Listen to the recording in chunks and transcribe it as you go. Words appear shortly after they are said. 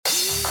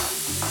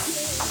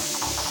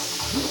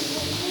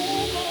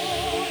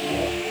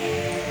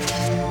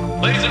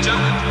Ladies and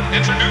gentlemen,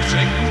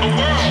 introducing the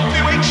world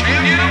heavyweight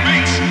champion of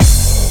beats.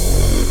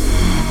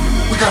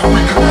 We gotta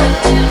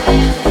reconnect.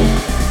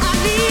 I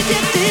need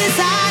your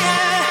desire.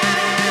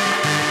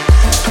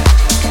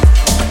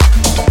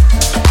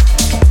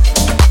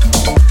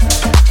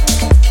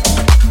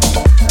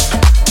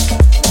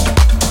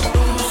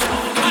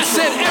 I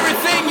said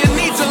everything you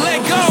need to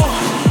let go.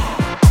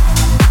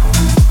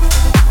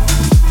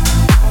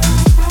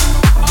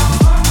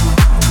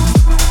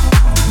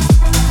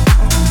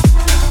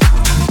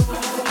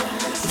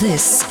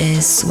 This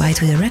is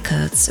White Wheel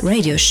Records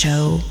radio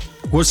show.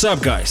 What's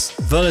up, guys?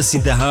 VELESS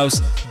in the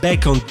house,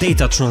 back on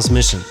data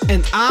transmission.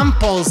 And I'm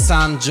Paul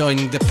San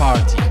joining the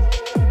party.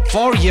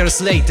 4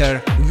 years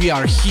later, we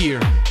are here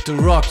to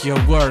rock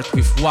your world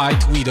with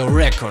White Widow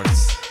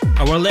Records.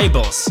 Our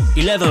labels,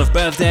 11th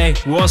birthday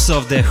was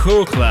of the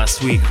hook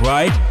last week,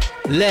 right?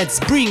 Let's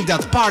bring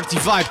that party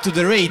vibe to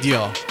the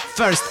radio.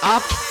 First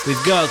up,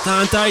 we've got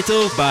Time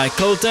Title by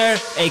Coulter,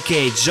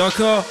 aka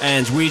Joko,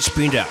 and Rich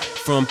Pinda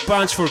from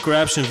Punch for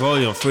Corruption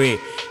Volume 3,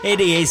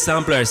 88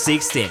 Sampler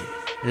 16.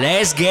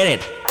 Let's get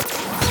it!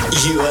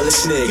 You are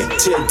listening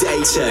to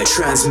Data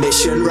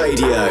Transmission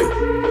Radio.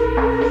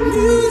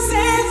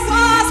 Music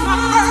was my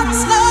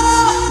first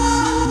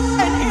love,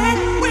 and it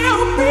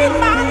will be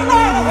my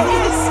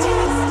last.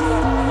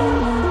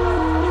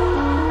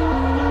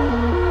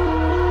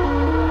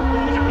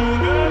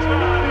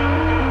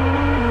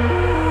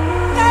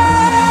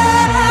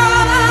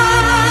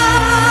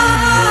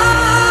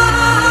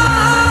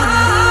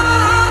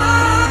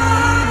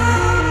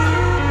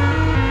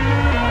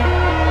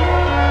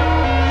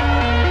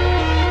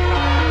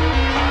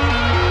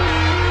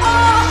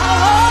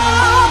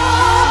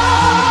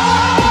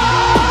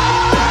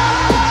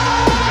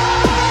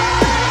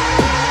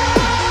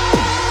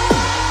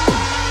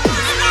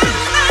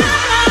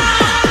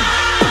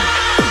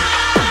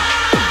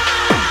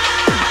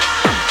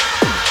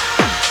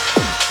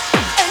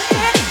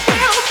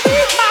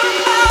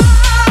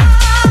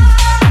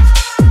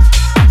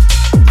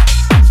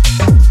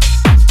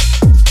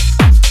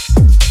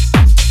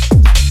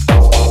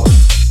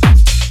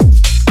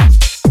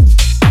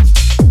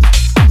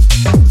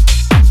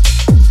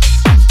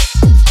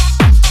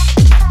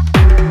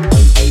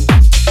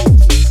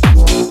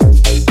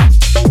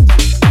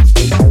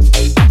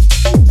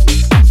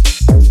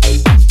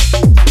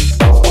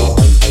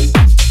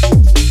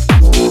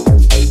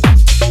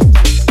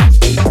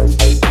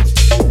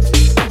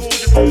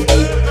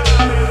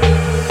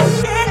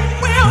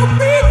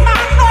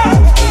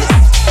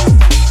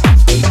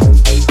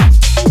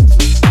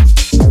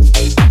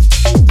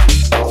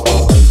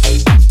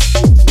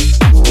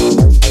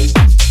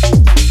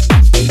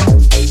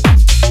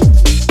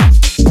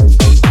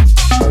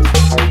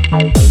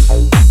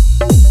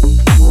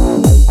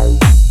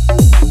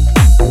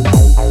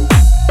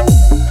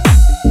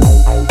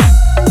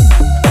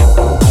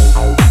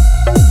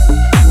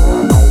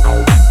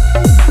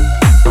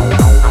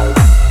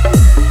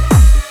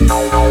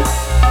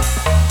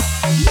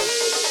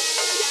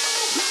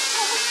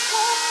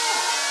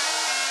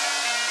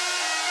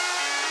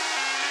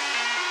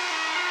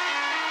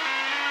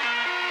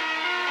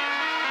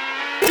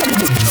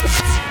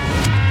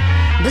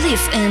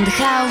 Believe in the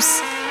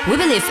house, we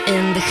believe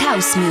in the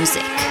house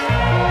music.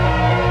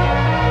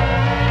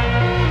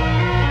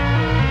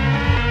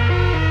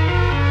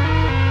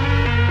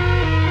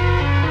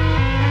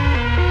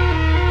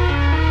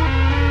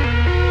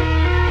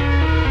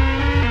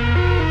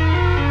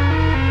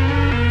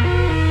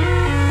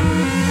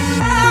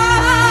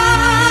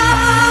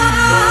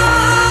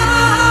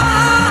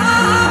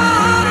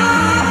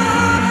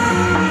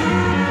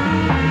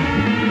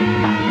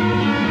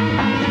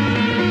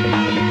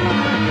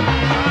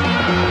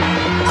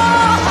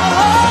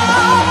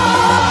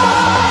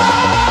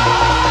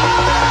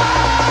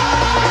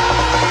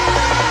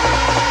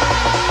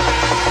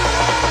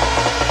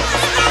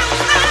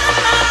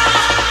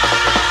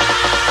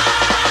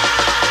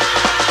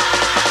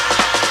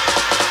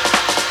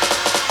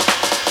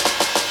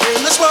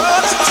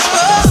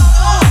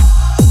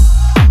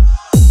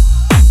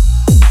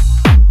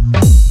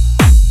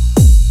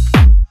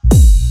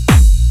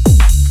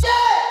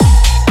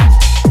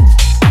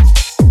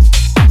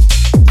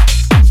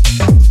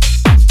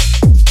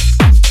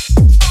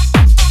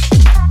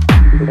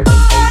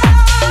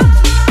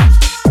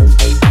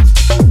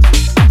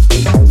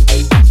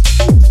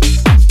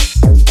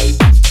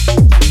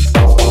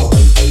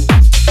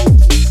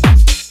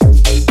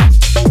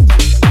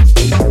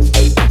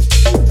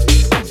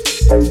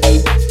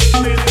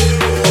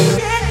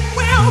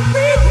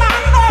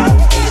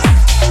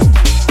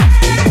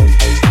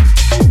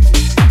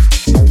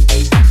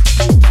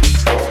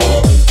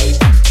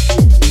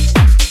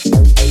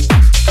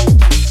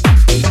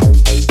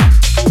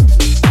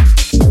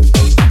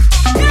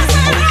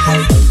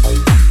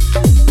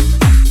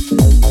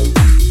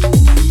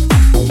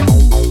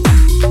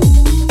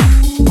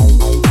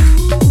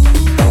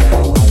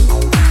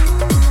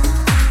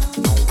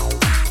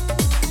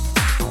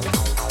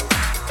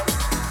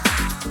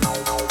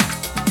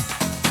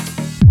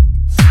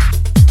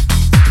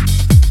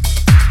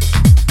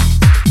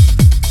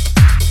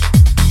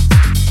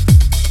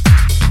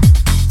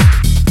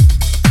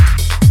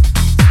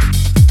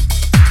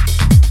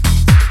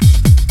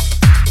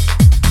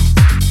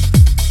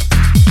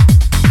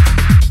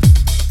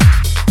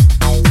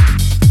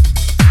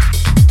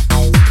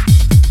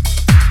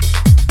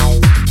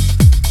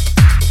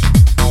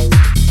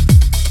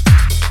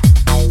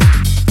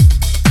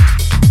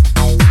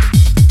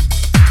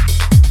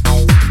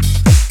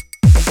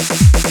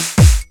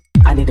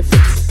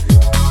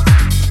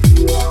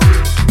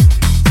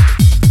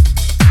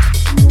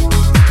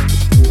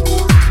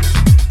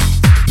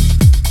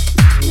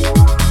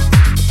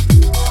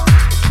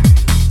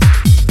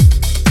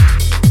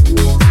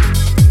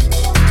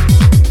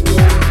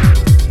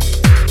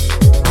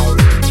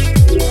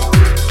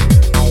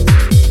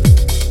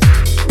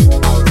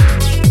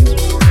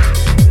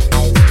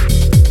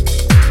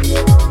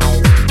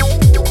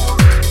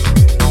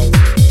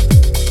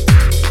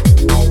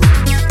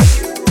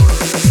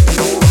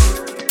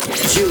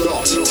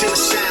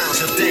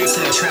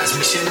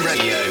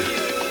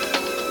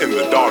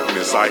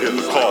 I hear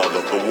the call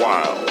of the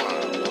wild.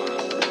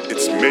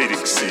 It's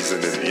mating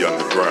season in the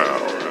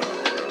underground.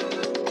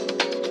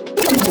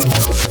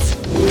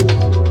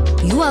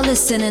 You are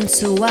listening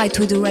to White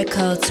Widow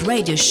Records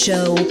radio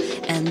show,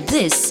 and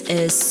this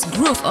is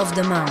Groove of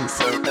the Month.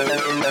 Welcome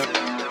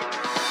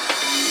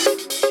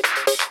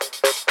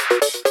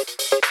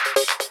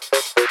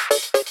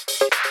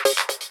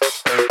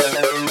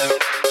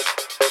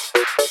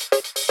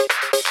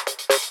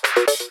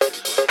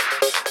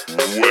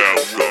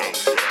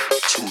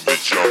to the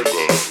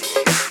jungle.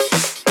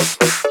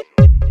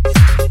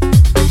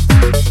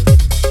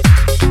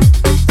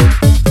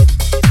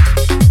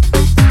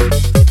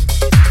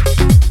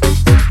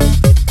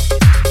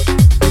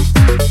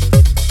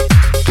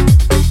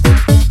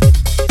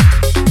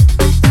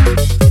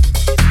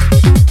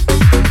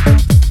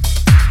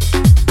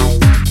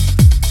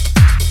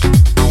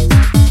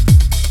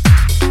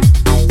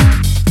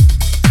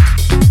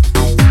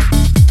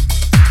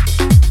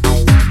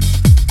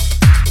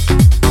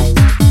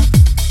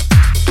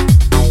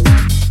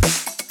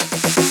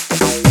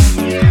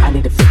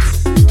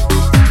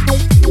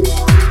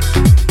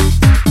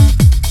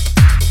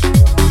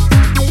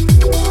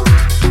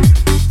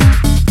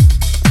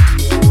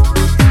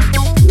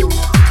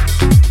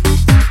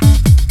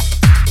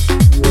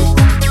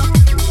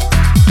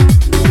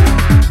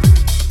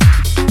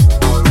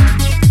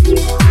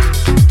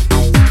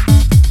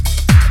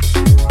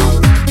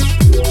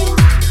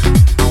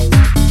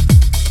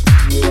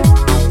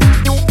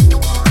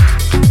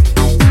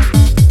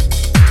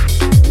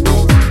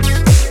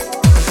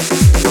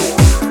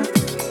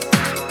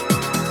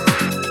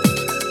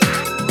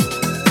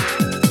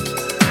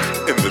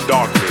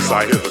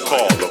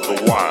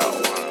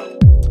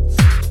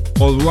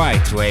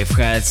 Alright,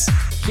 Waveheads,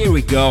 here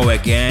we go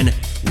again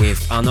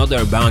with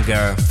another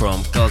banger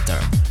from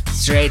Culter,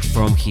 straight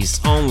from his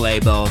own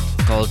label,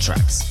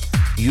 Coltrax.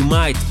 You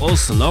might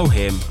also know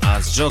him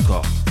as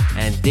Joko,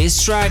 and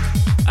this track,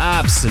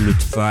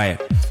 absolute fire,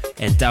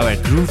 and our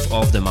groove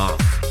of the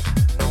month.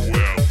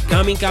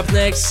 Coming up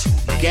next,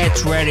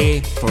 get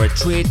ready for a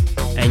treat,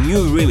 a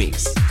new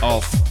remix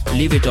of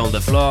Leave It On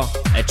The Floor,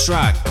 a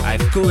track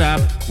I've cooked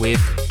up with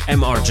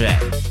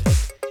MRJ.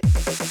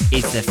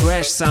 It's a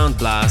fresh sound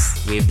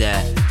blast with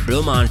the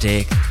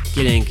Blumantic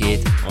killing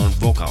it on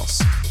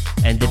vocals.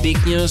 And the big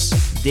news,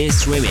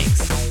 this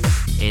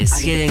remix is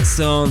hitting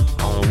soon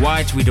on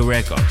White Widow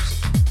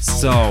Records.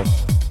 So,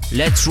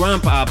 let's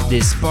ramp up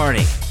this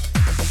party.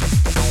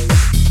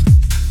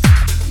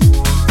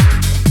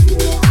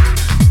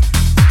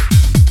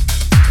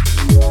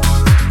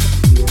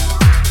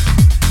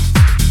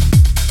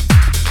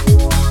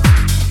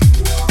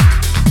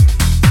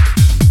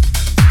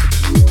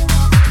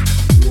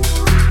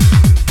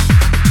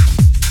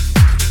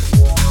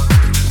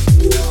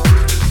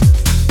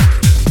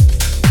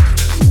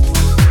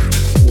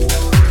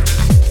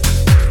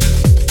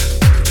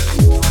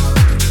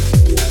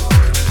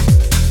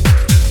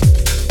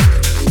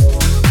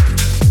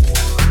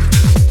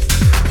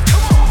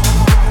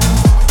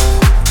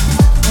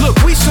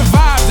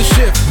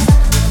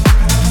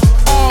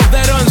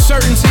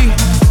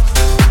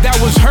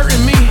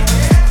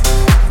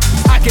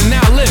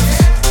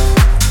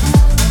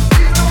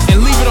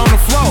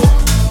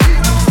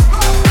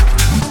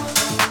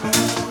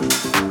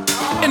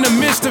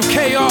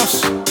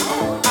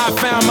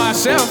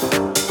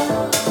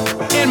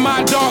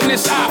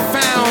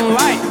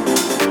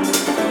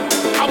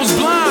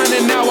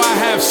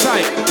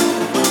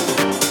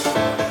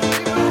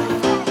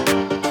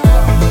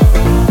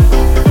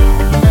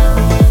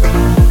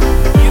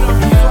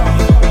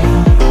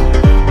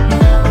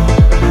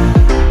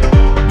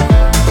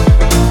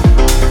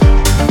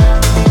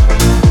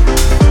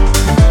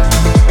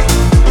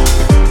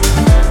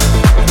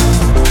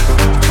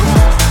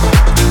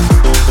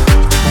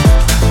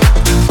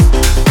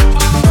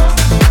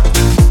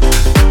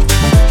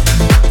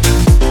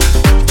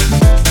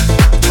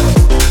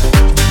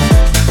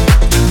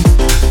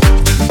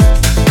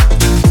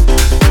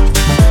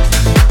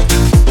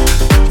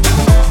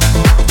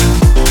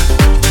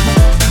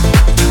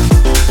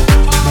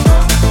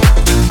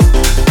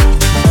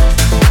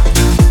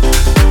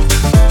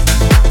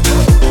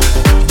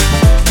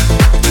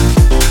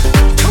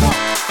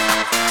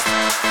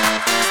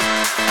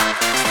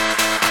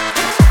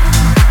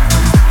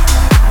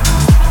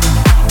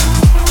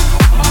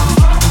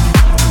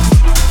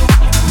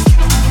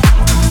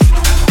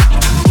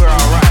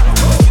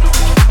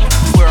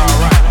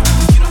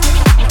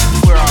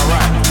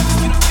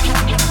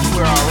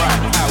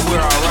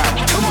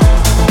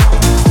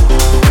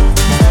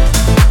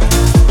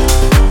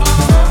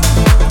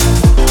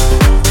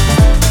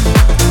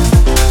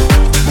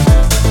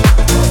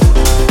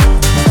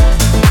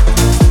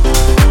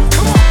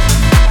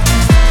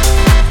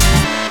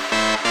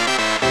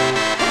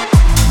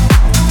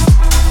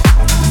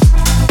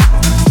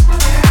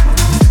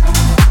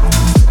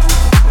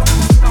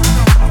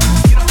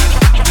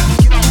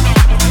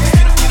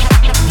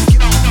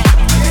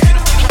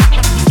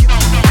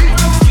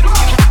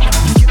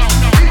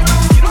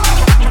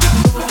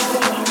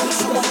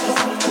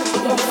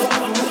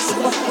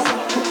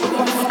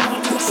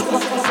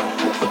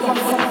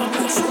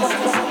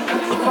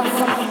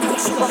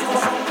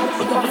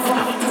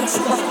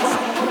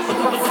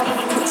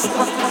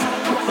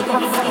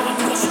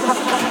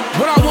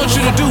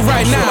 you to do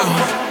right now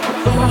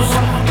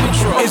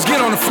is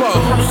get on the floor.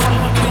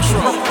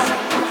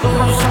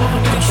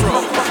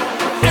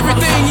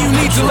 Everything you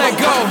need to let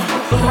go.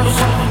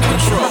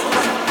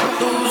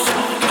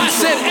 I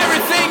said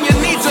everything you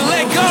need to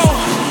let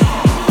go.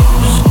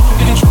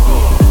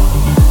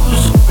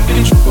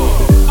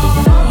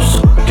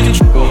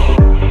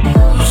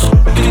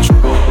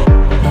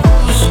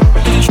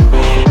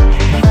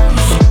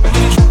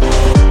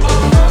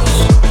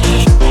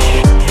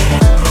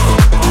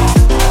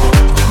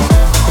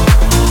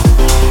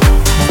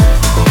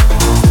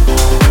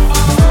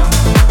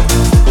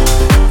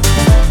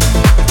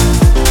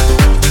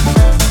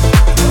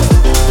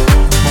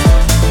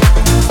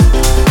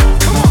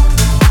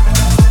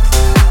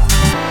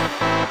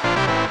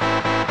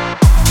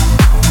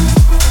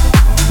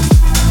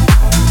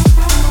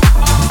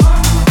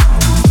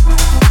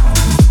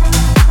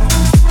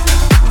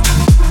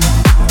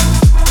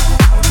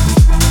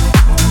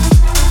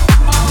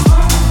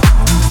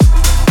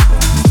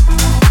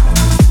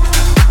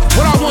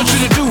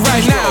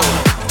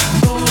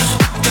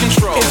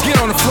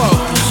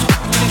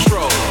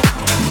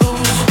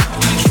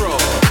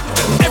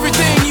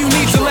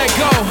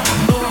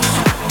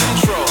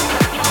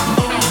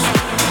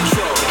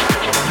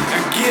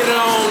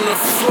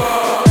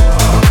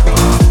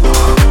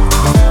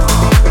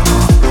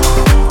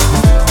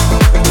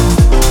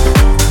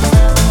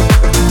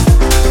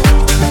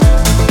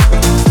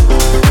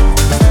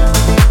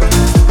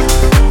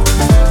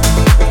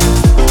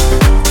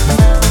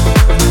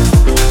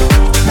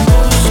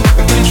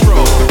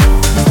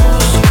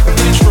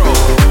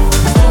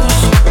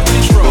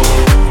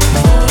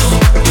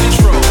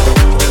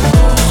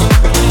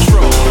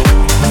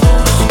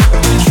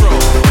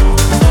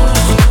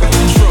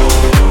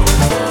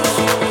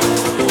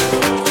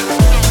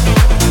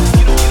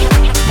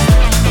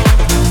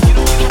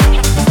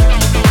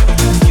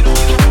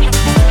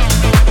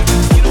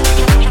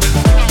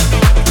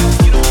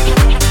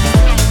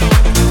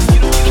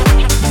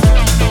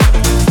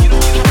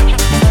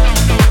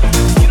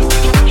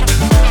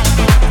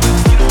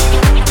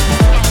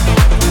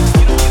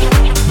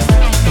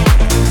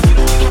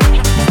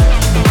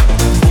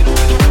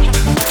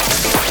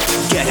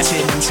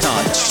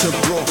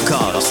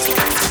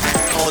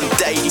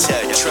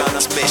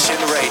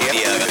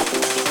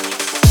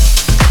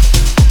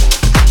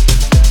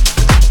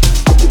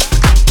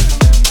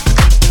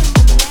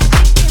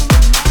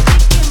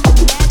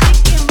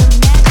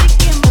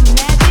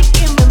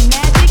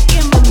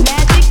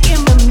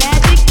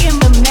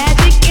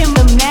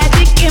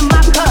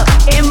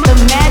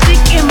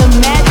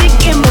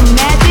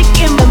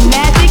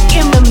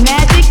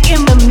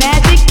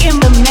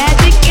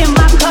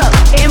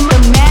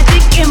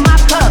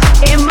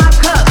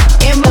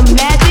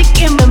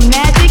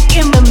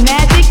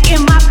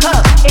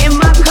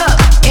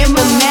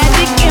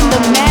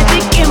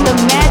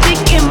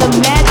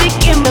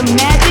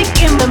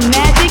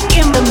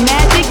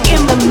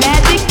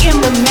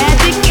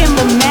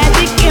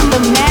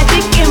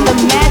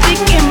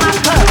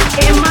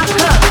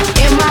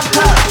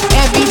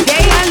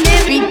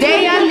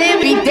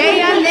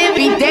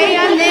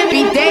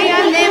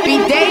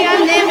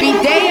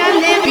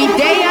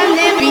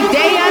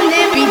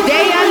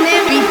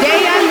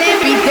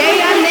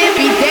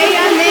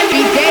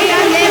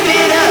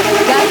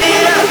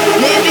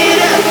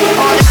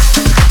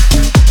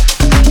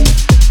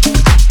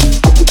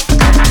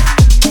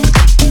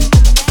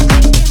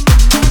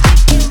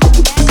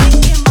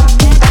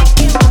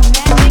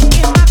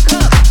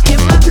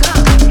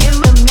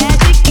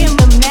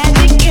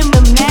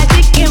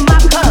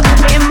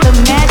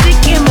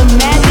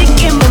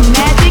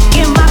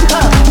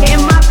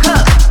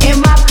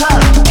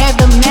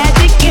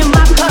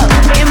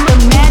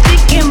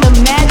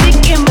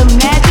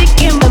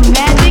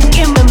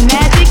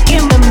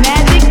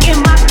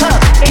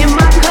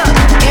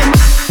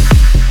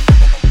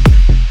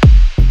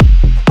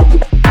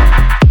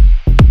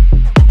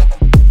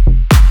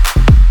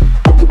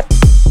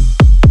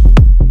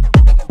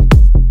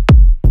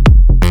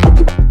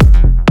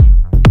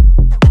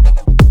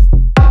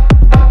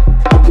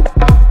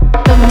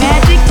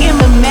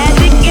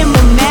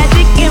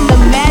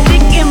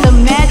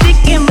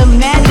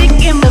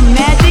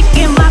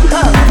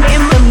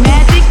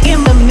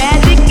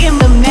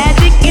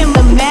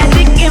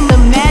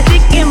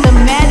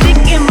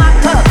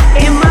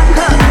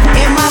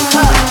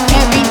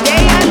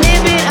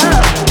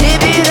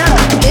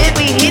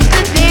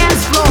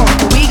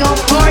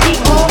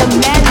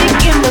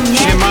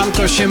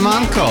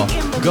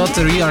 Got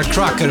a real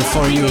cracker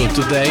for you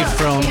today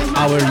from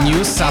our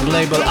new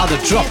sub-label Other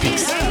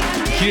Tropics.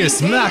 Here's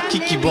Mla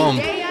Kiki Bomb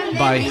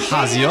by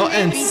Hazio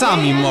and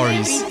Sammy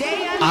Morris.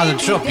 Other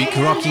Tropic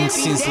rocking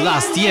since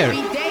last year.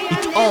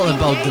 It's all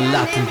about the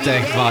Latin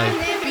tech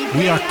vibe.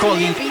 We are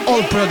calling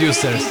all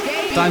producers.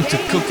 Time to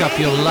cook up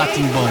your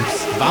Latin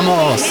bombs.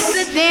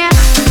 Vamos!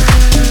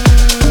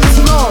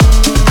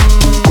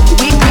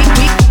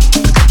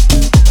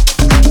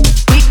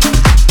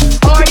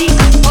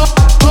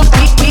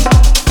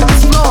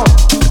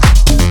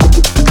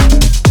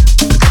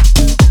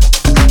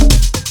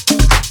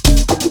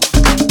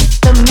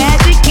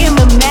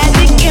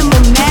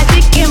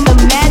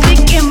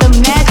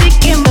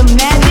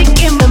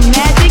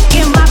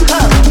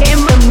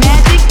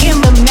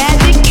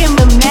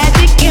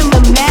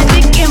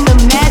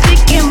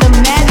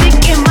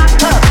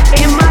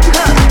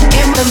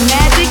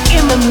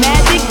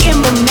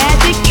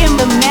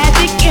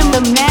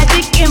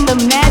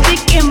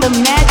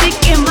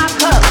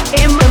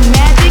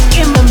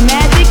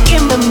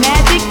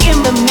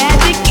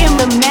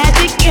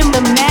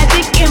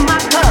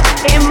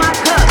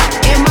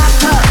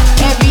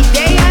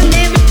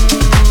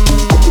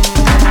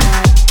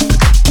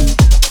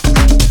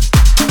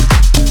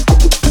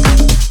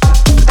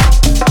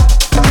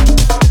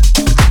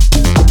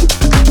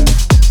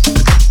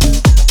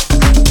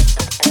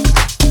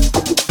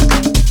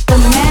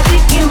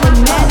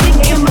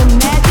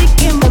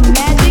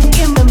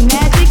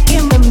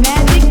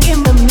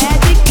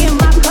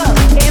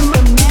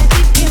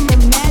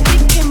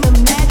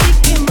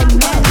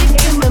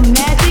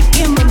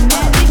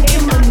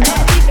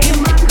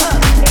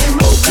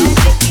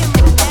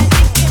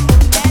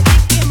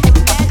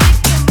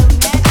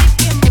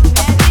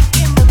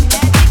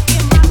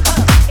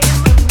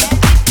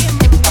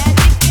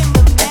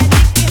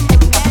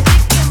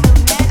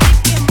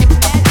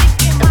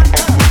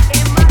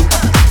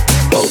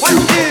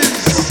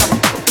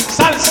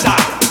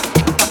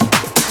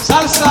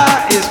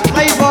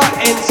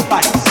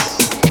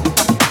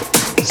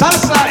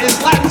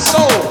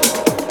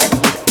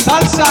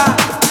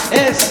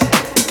 es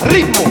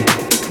ritmo,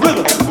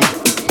 rhythm.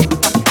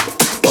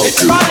 It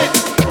started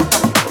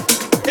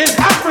in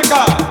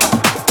Africa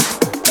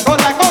con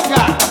la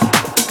conga,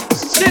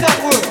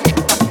 Cinnamon,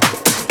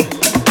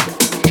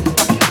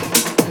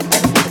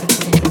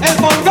 el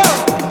bongo,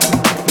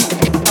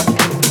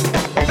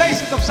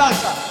 basics of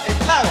salsa, el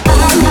clave.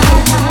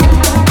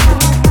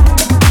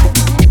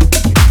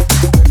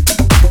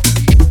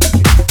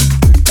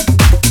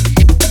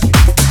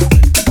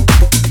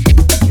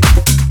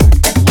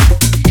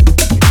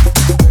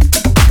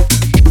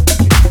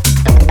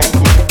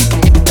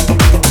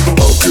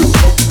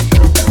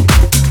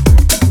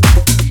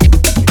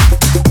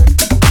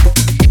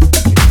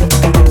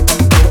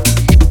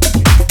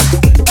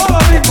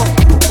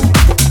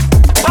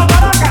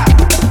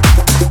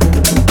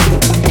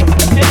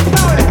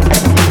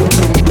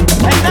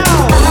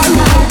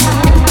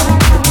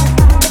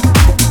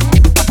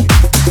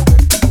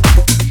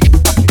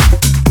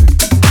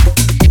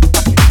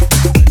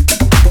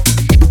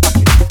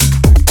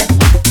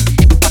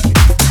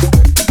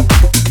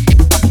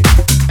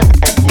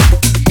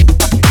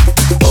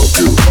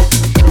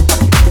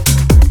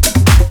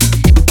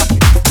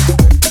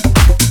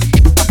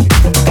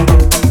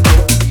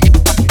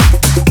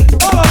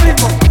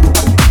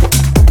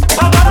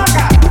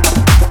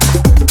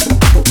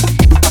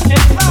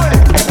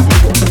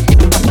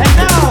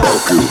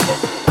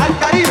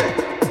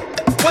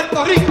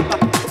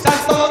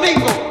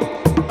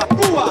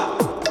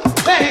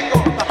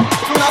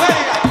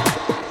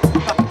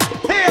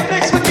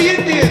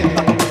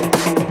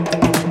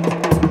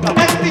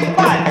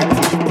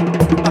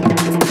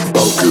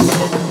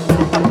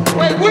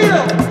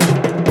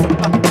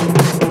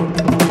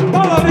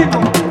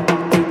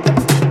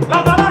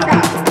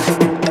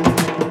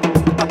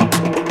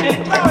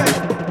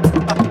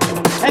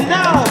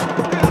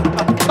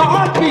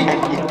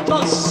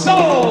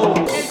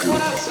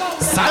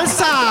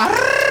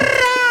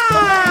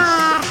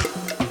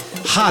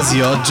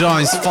 Hazio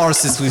joins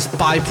forces with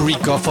Pipe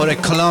Rico for a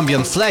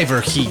Colombian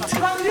flavor hit.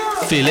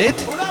 Feel it?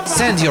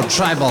 Send your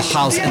tribal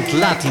house and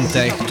Latin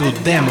tech to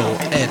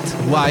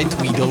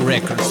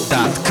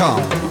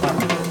demo@whitewidowrecords.com.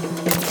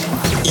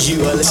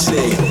 You are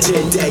listening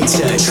to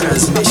Data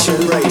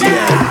Transmission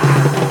Radio.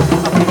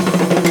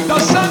 The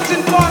sons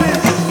and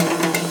daughters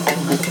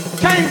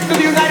came to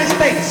the United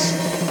States.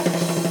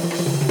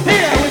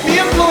 Here with the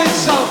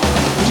influence of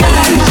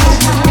jazz.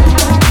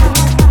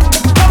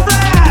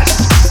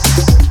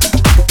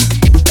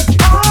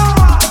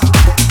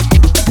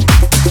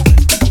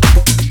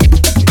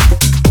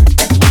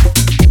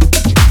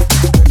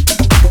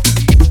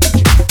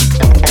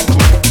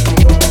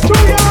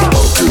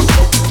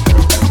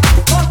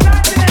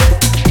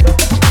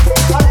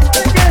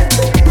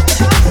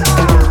 Salsa.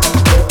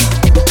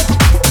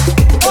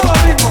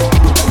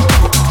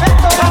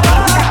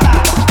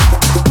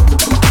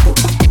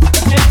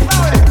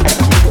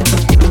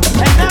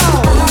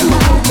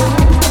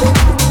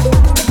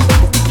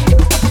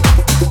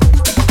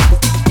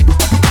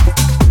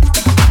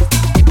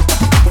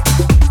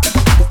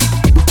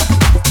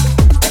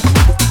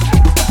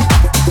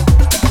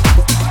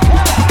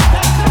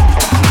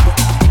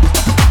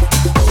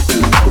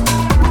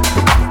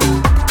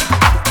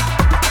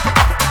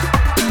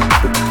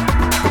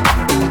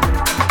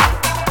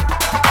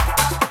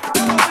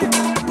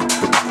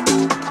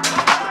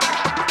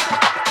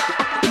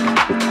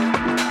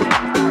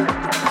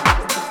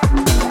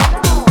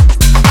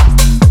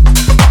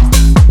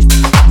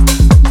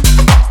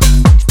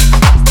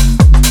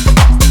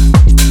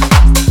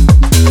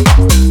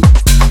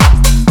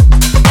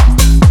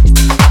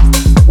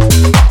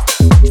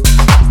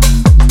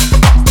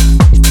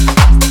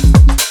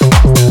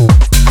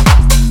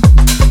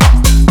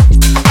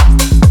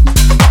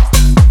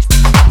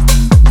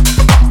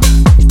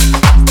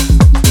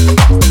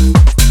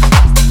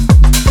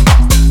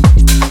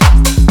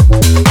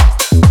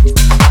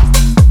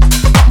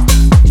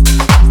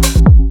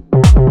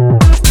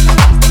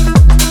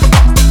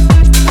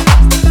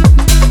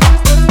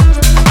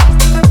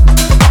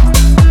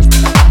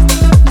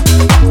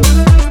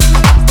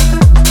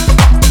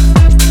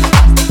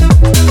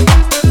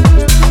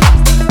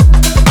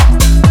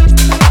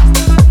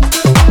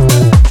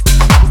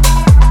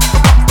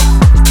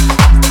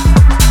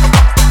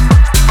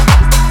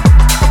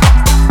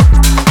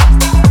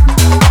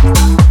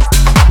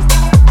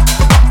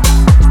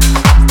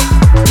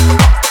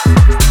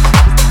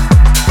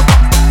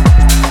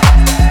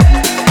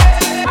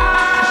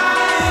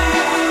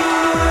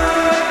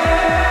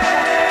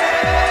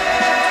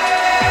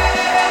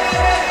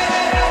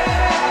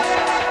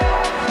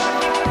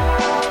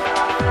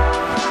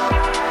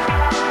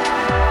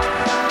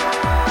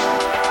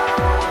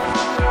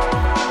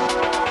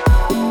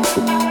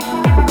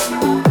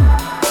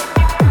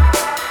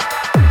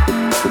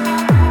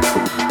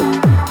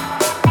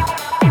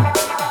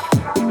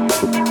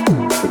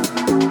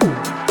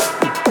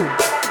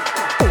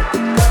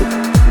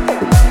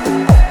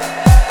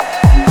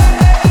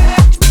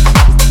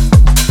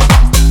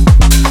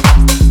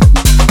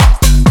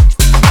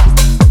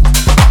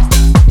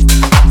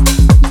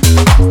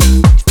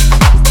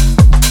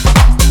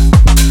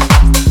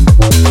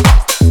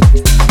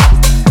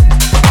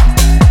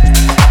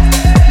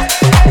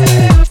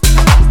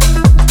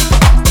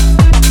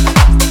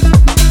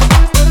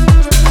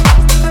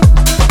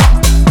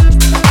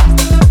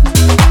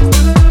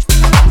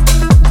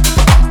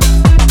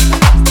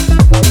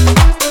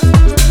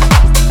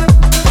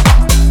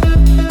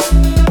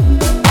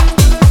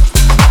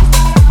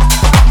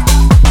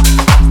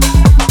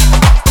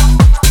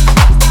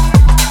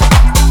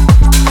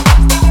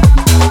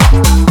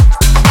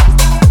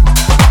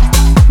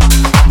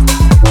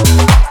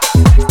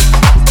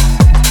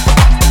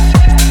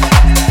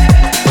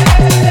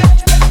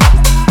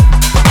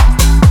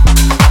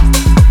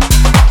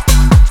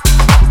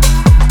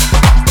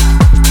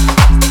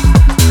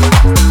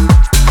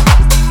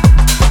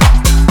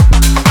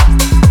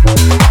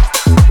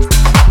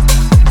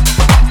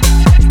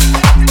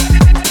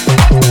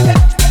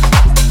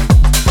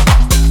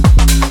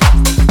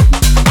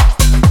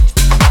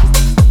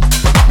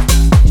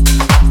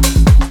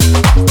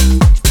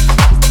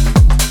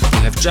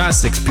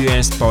 just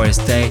experienced Power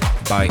Stay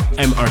by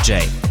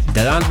MRJ,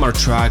 the landmark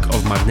track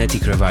of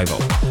Magnetic Revival.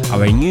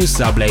 Our new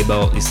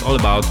sub-label is all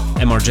about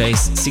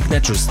MRJ's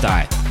signature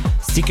style.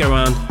 Stick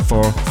around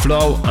for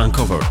Flow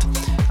Uncovered,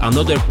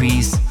 another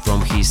piece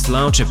from his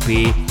launch EP,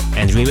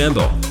 and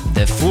remember,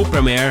 the full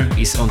premiere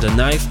is on the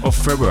 9th of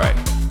February.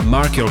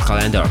 Mark your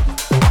calendar.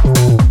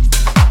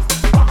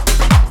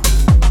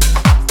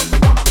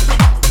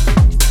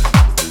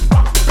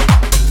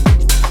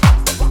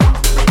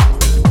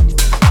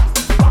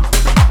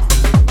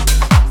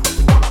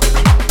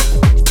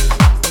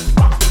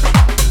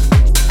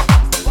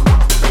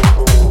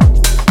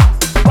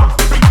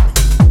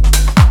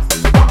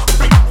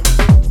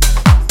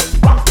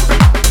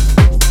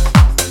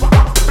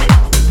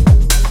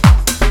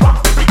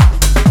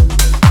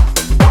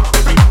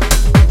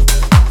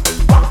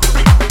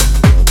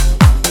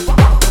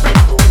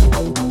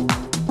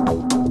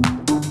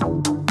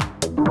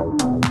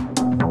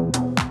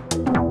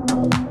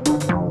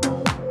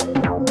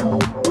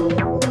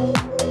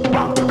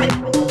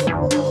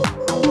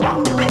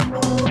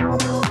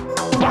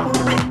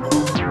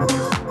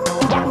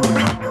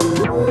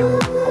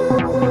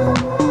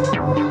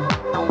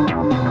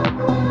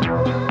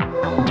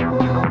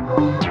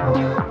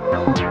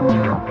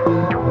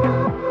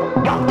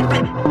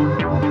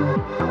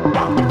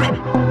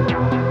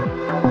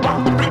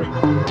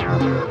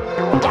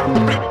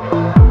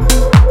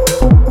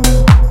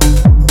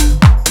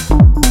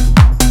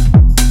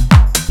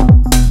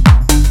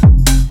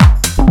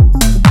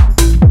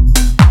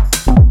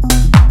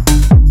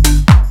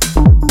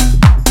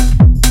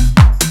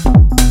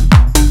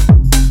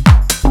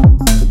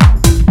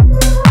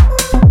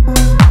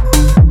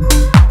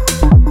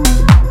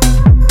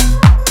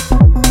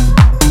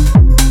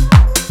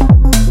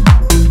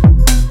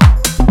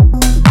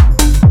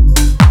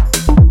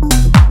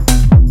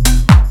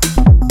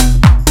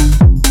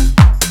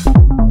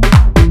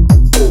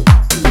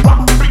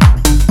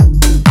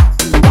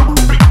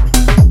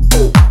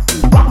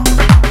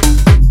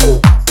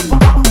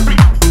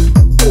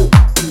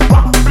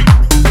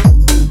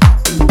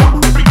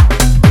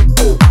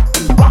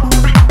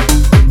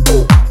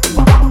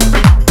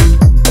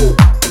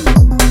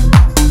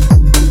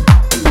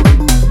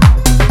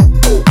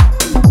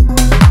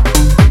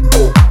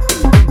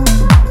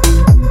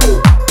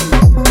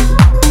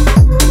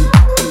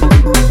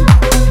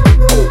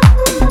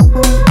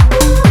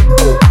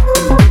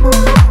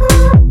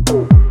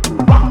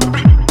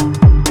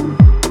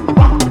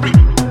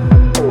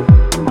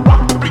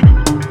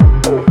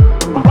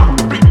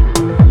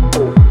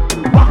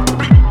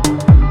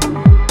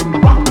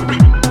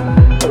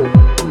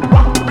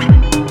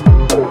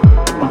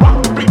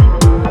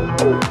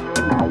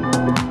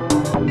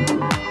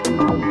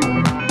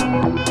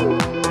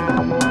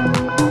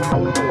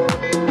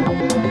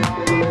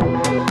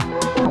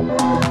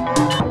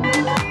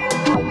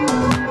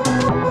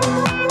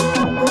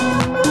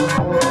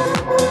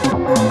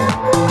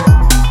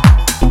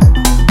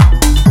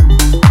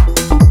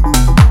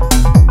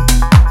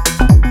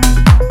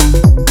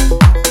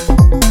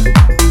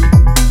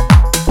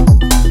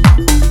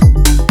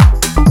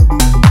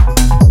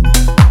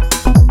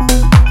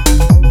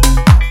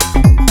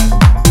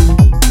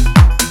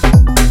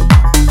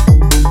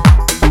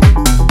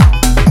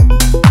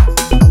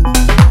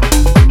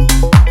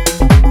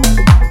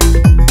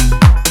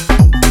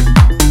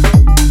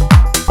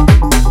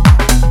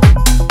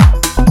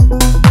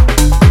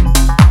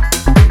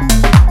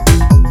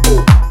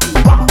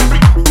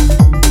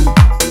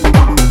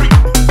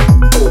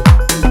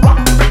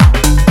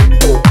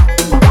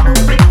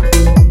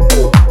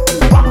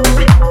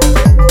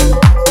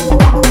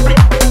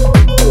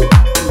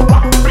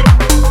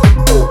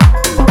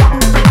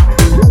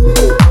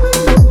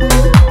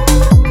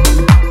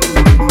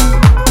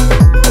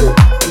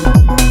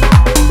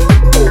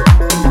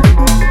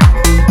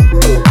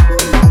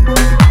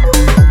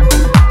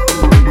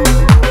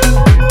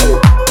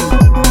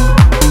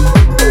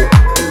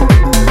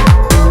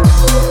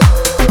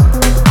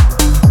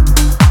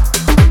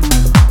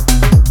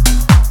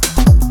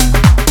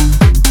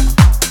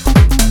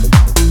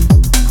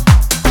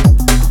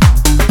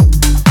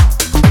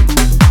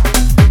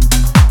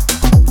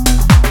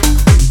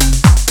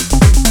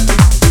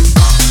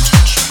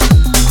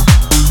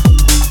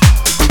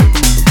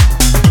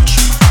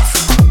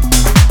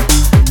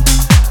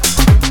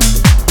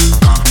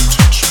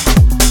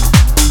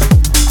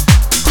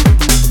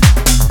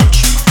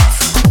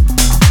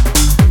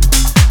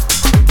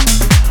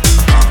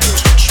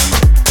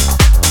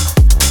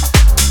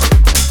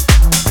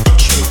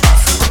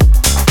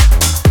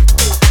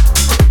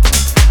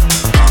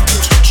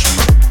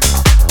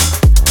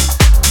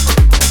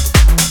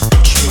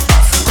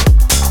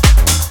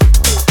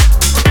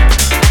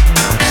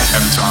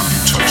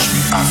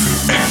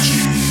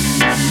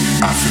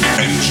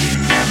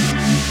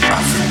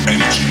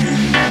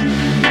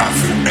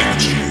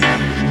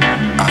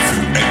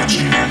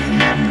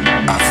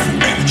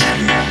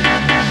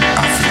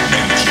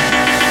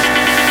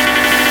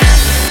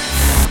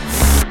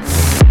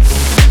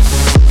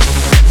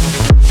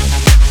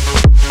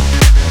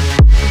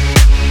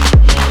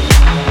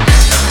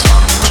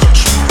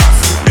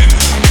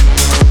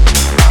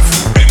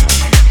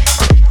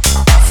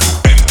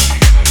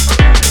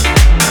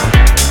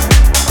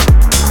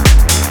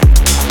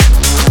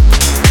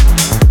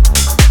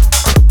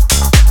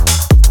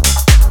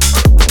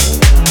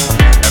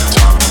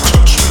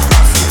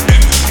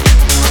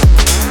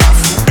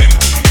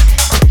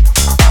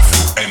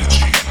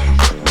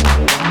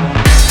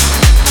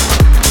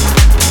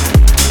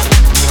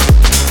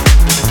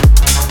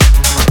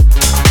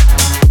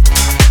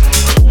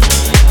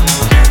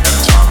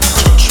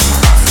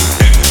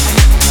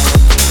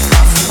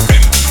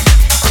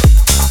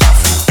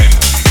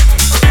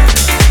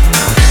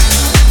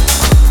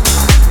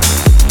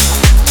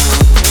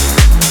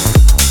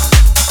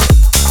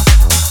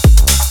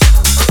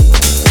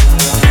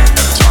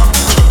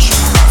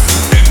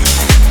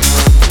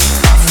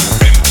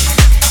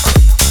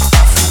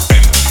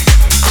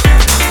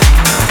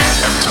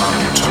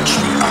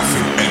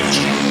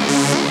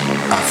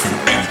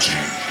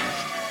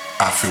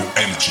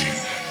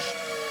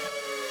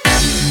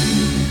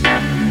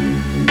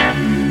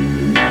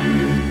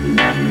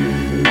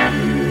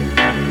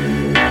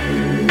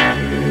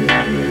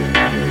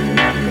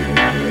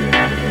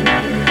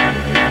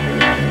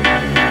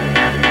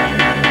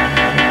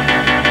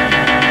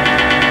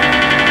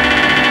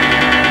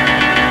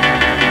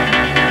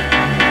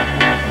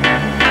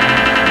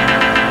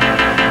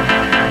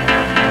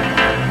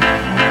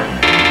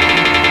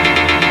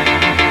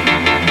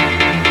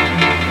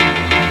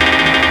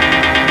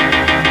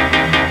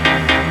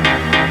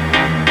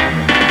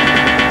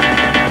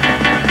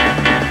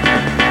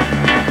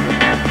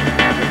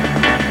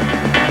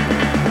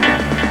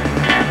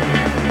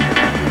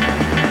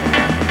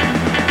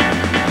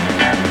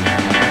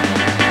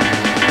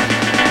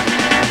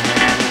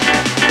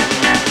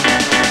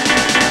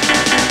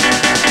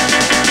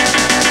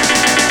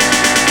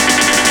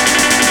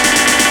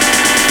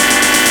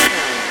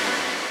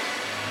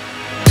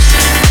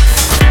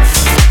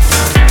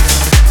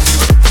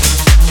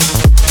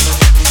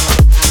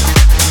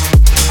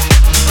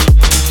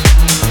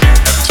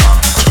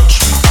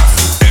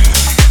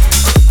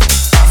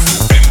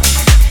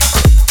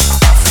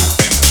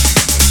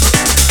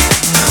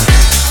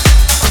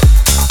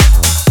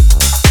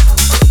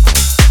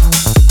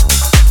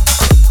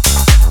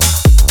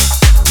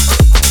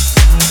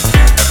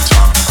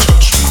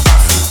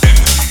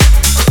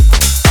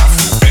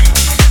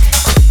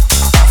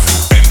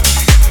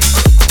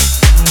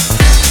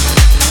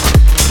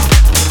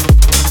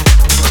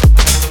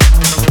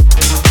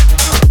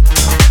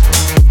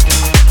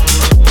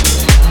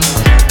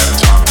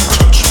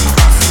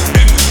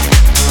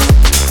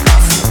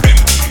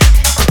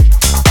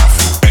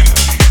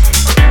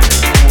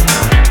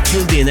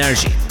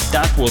 energy.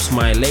 That was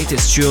my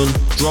latest tune,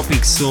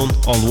 dropping soon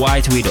on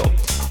White Widow.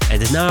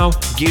 And now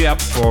gear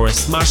up for a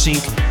smashing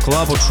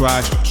collabo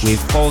track with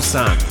Paul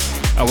Sang,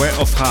 Aware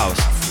of House.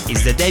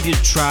 It's the debut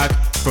track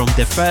from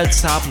the third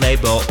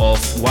sub-label of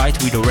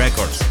White Widow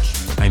Records.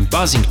 I'm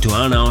buzzing to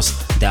announce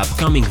the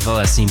upcoming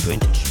VELESS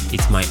imprint.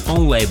 It's my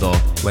own label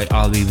where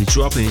I'll be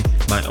dropping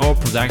my own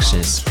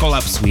productions,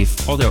 collabs with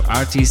other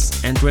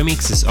artists and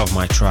remixes of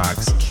my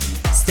tracks.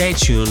 Stay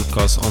tuned,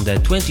 cause on the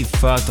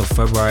 23rd of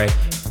February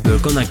we're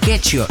gonna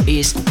get your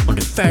ears on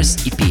the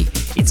first EP.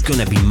 It's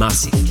gonna be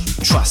massive,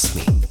 trust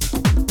me.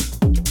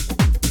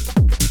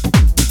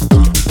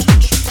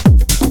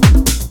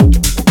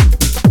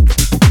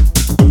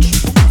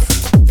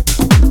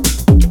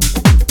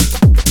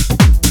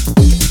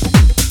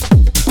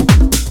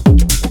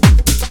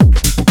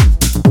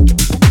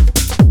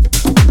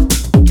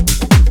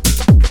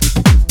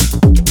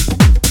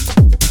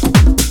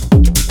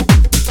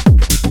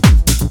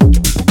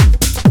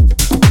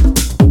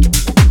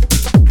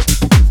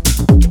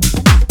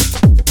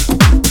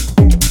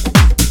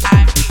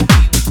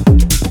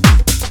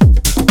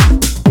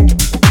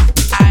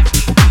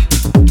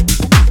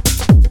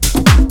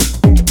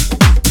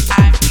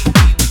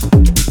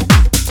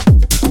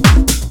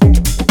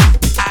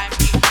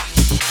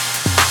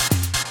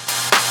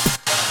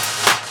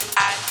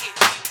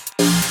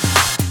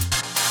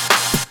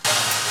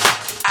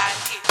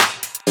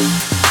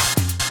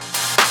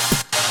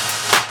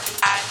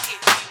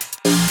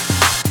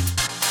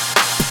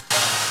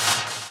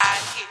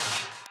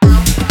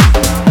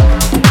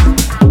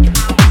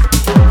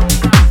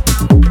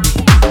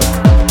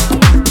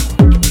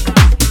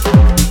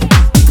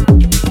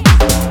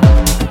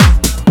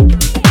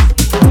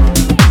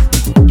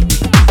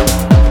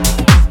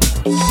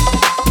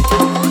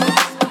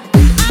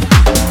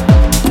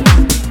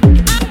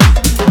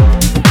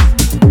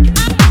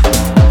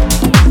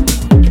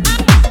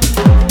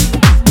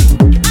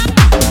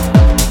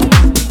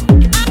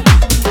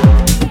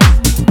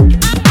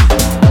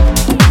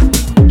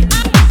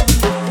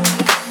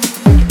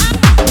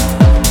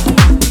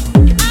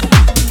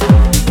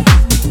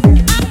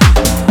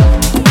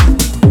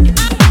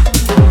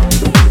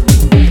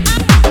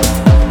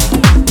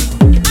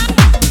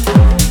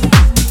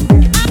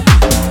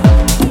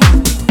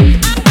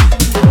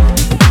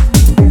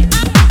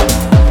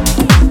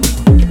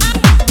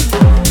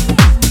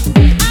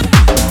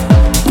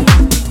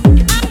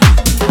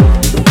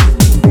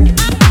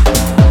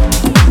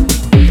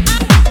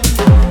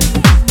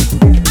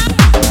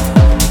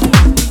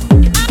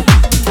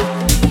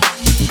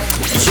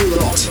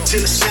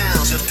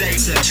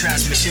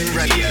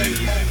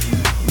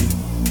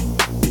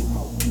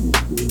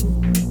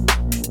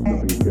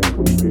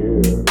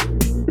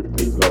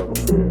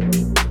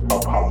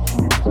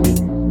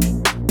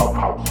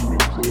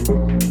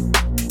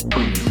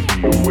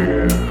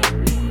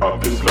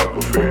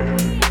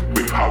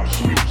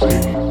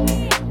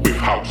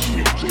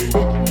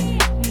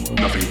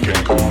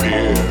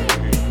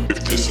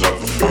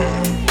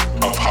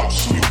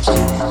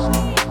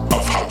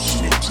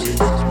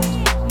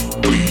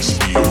 Please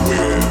be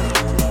aware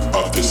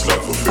of this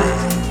love affair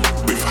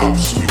with house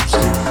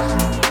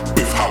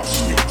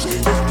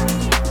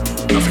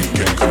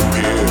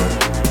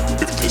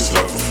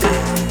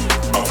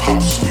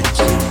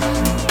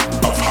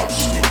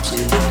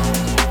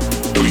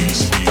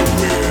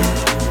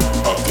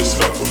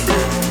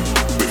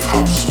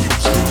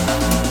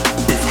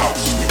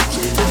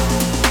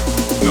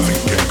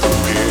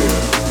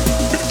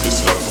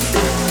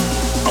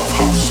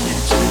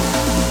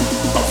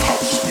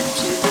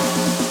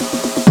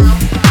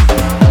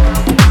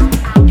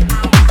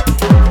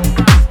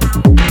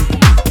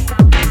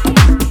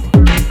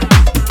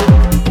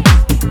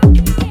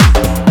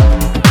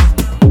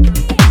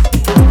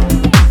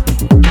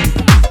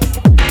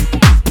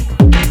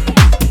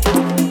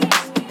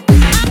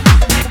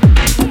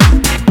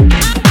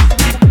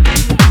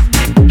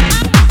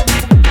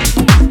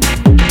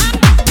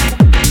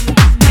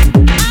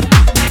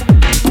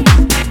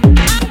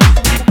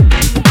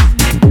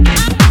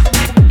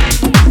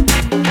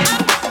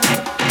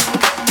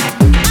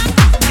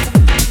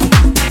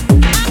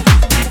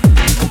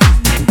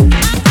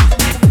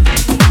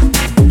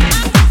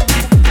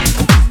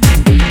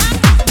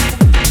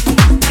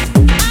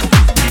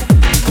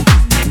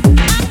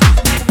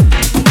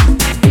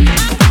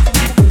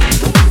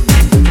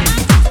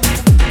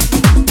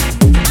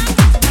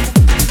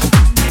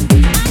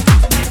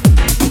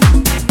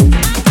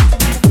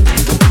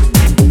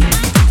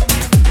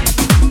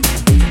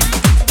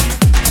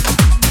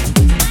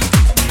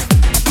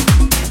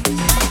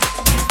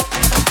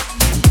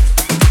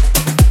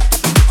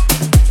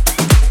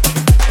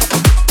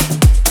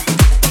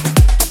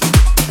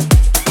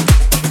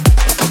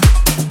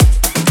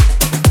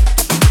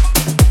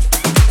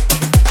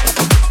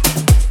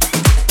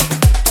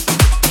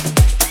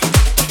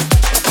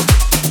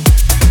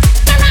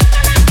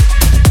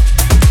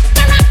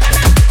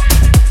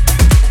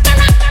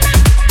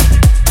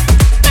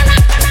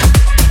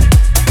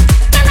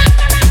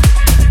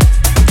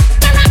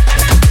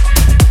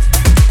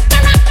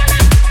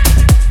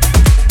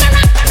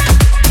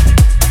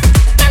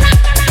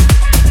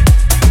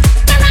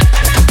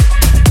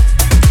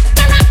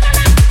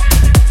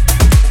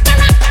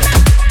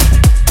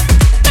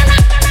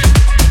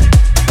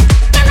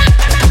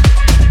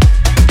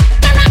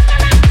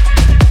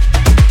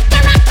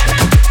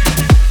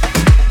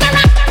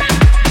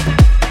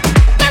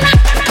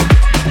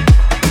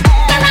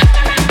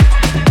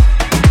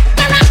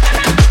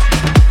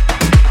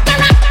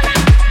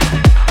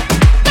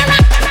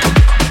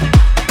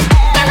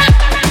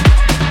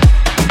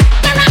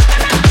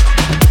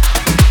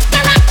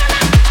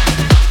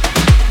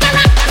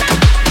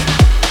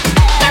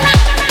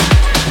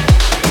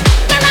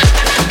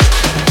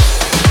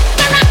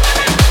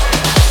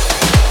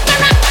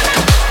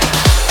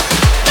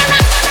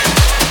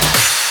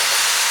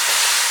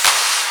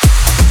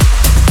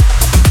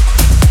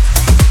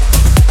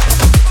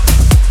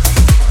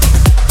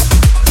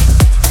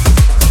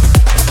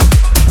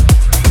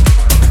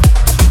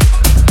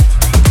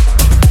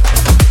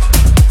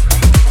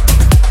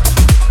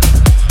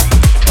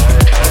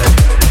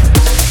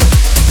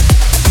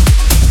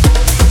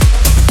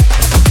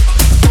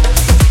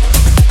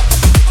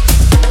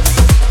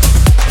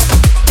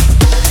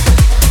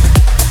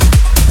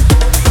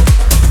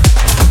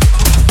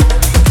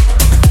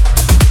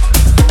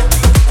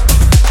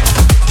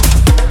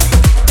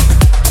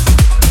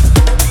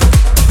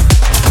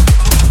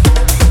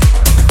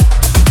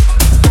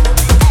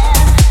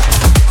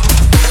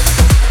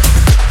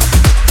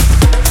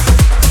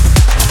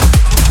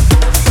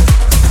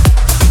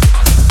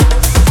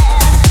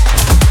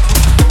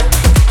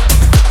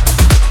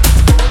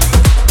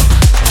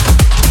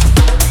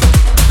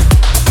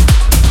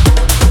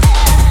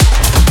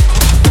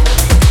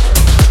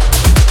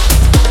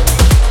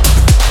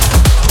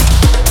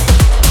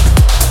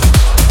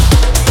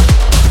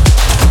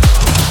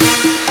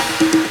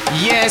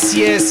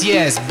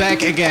Yes,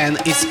 back again,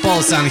 it's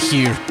Polsan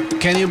here.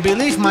 Can you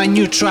believe my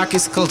new track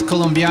is called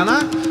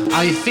Colombiana?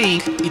 I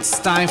think it's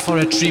time for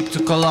a trip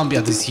to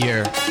Colombia this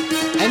year.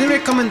 Any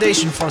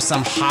recommendation for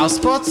some house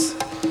spots?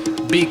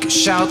 Big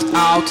shout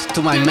out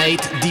to my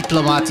mate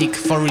Diplomatic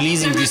for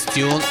releasing this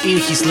tune in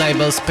his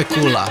label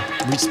Specula.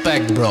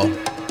 Respect, bro.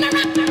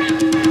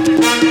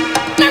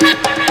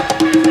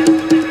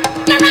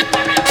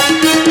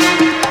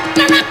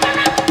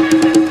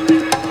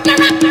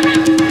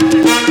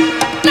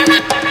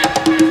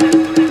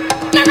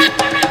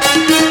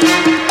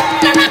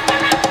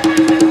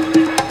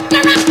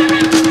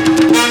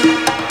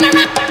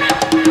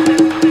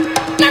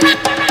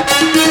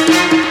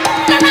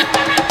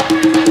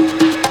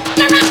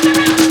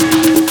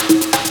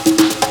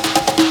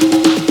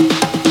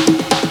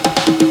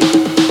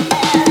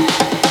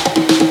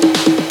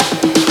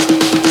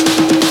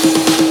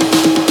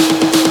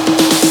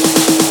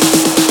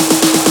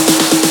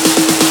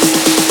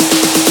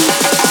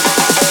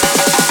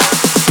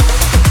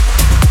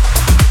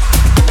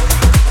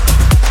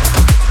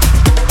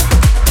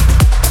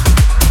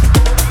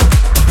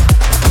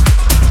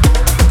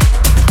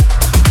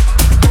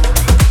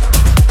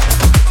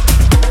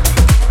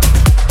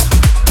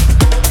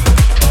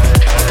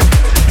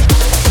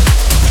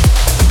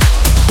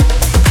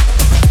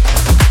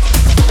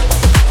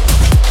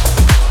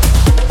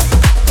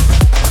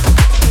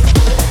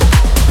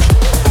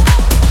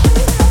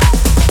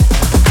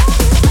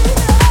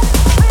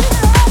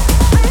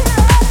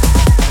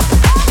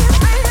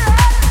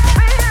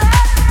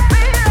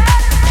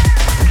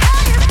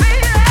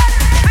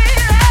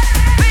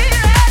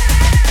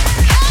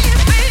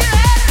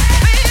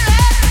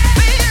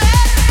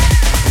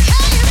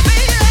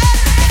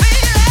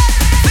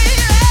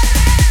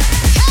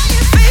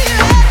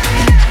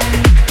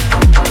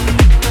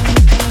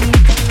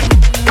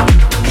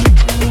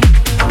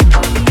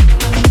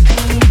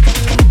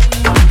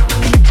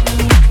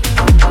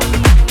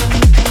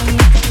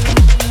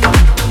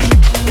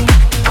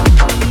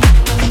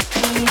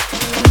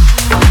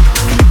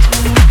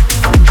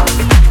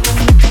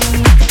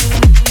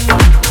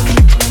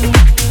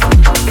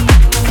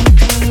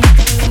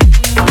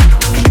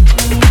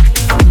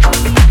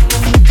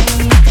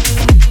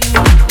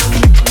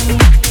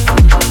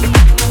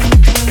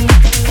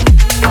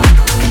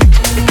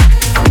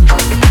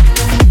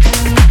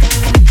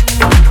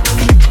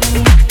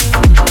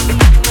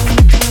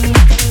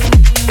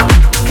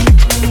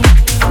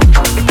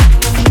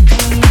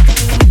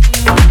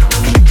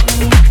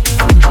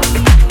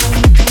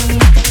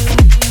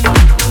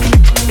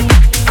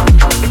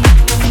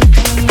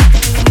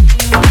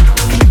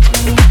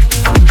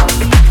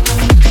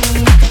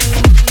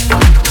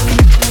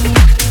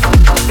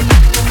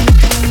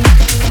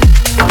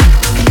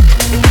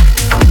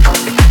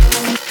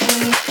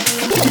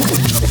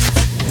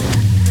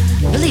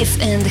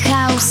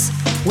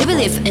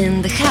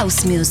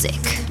 house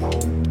music.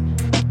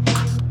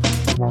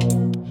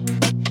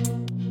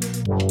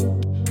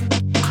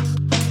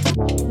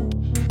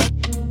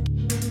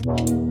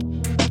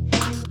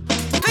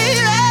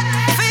 Feel it.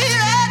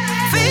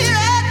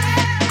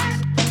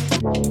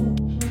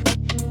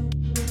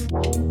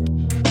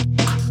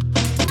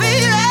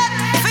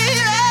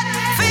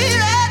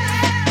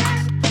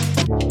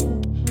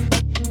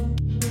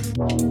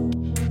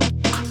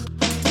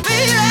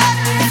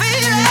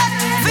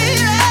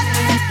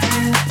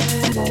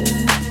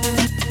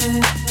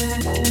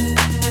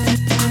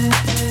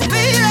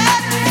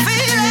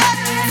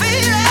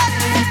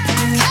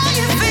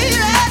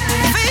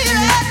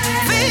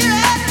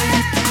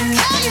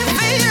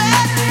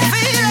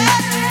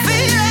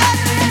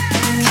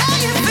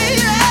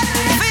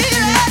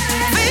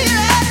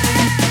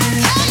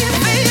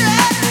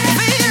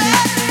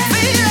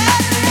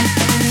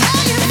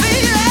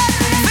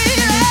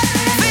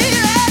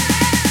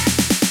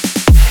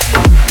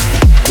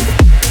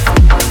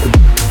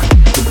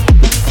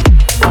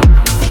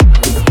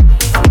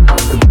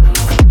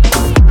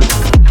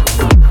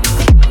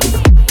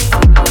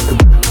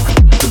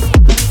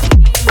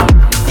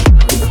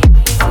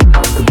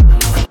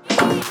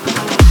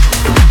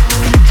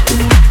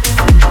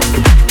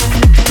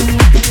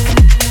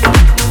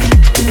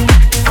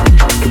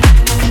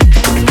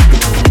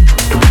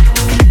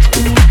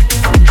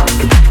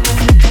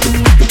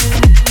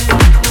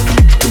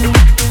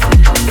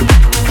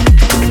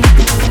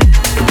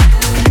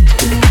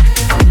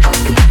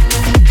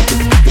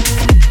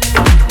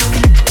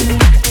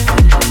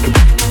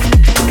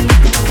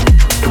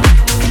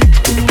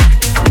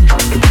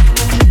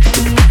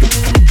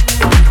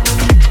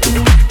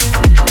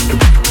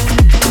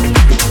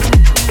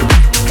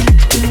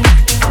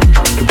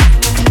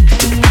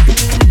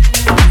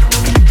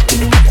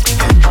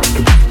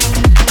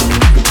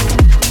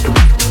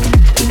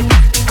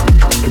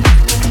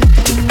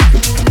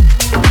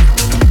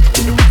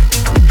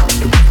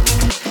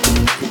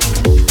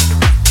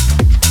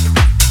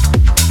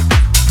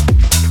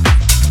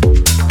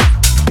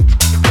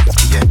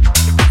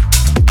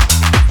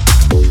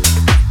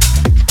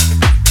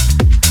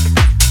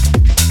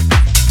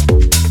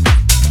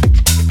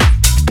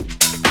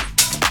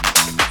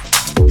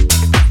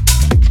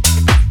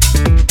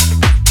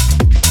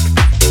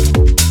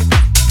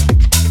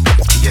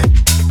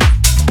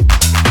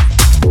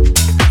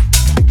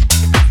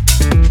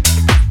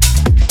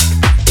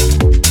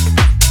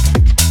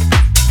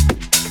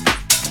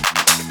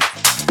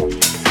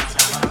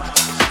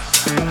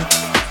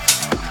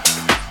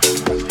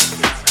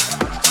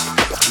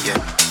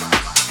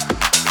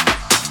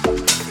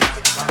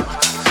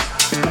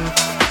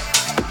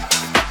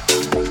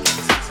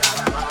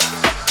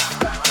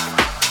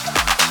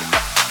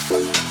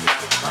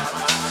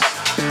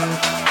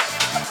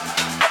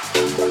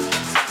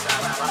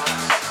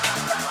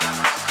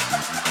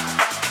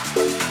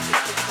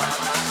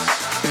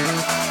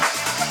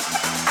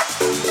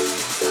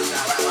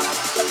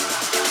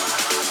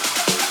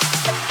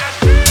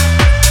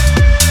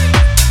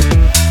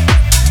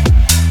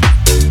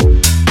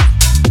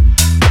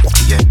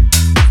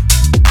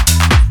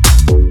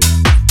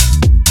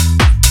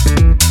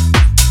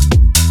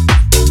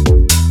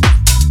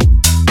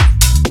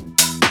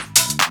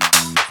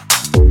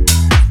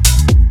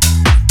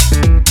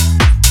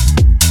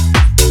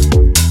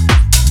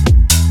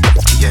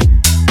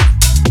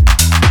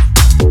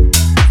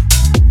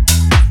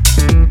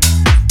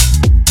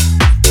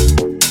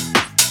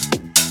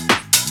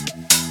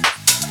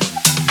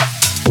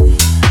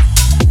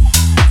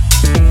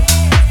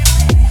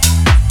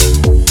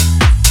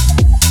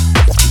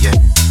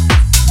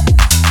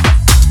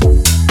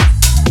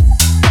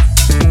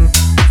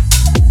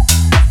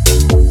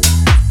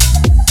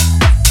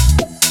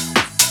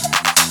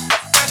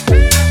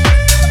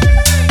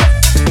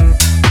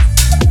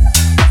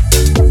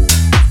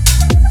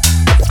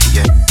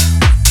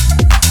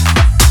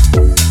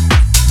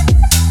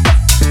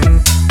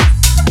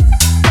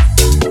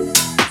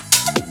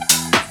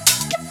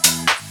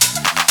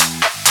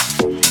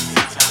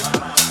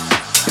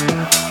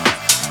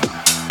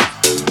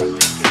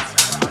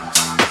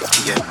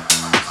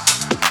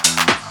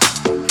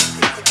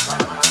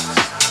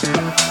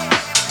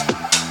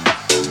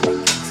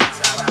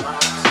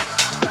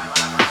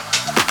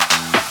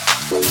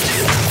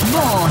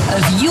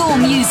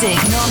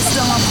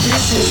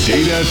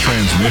 Data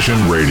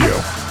Transmission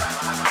Radio.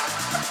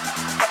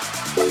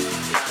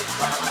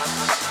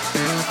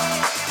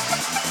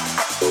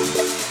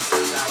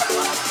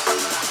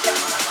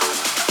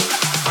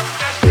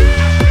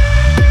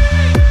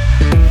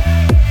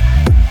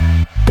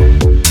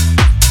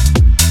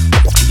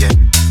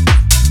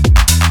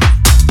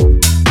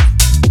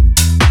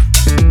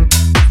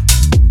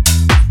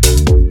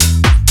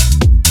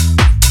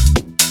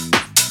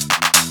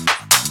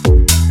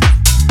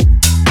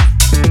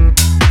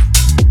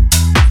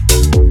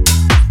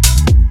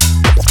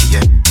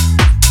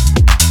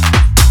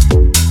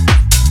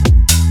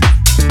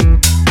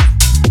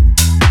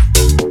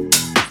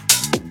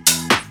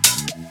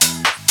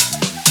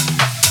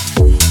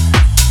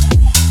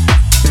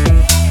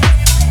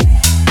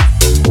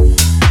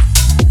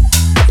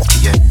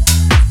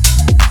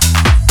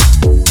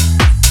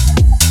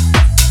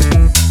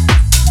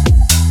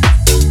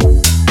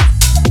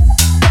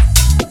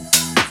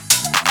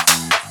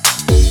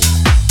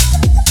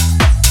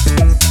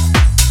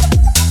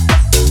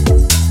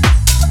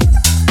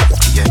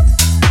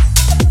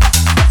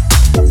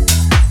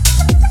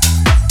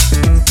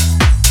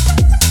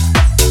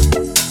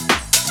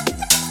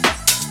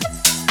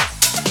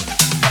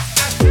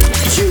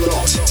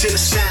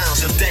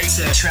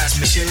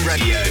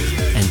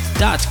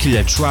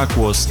 Killer track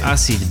was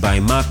Acid by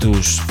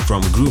Matusz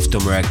from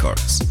Groovetom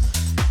Records.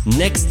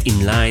 Next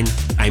in line,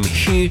 I'm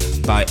Here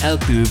by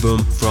LP Boom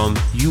from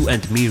You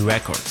and Me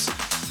Records.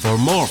 For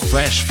more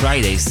fresh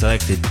Friday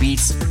selected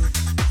beats,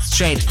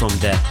 straight from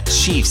the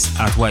Chiefs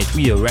at White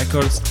Video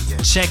Records,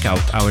 check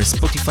out our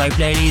Spotify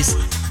playlist,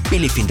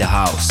 Believe in the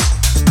House.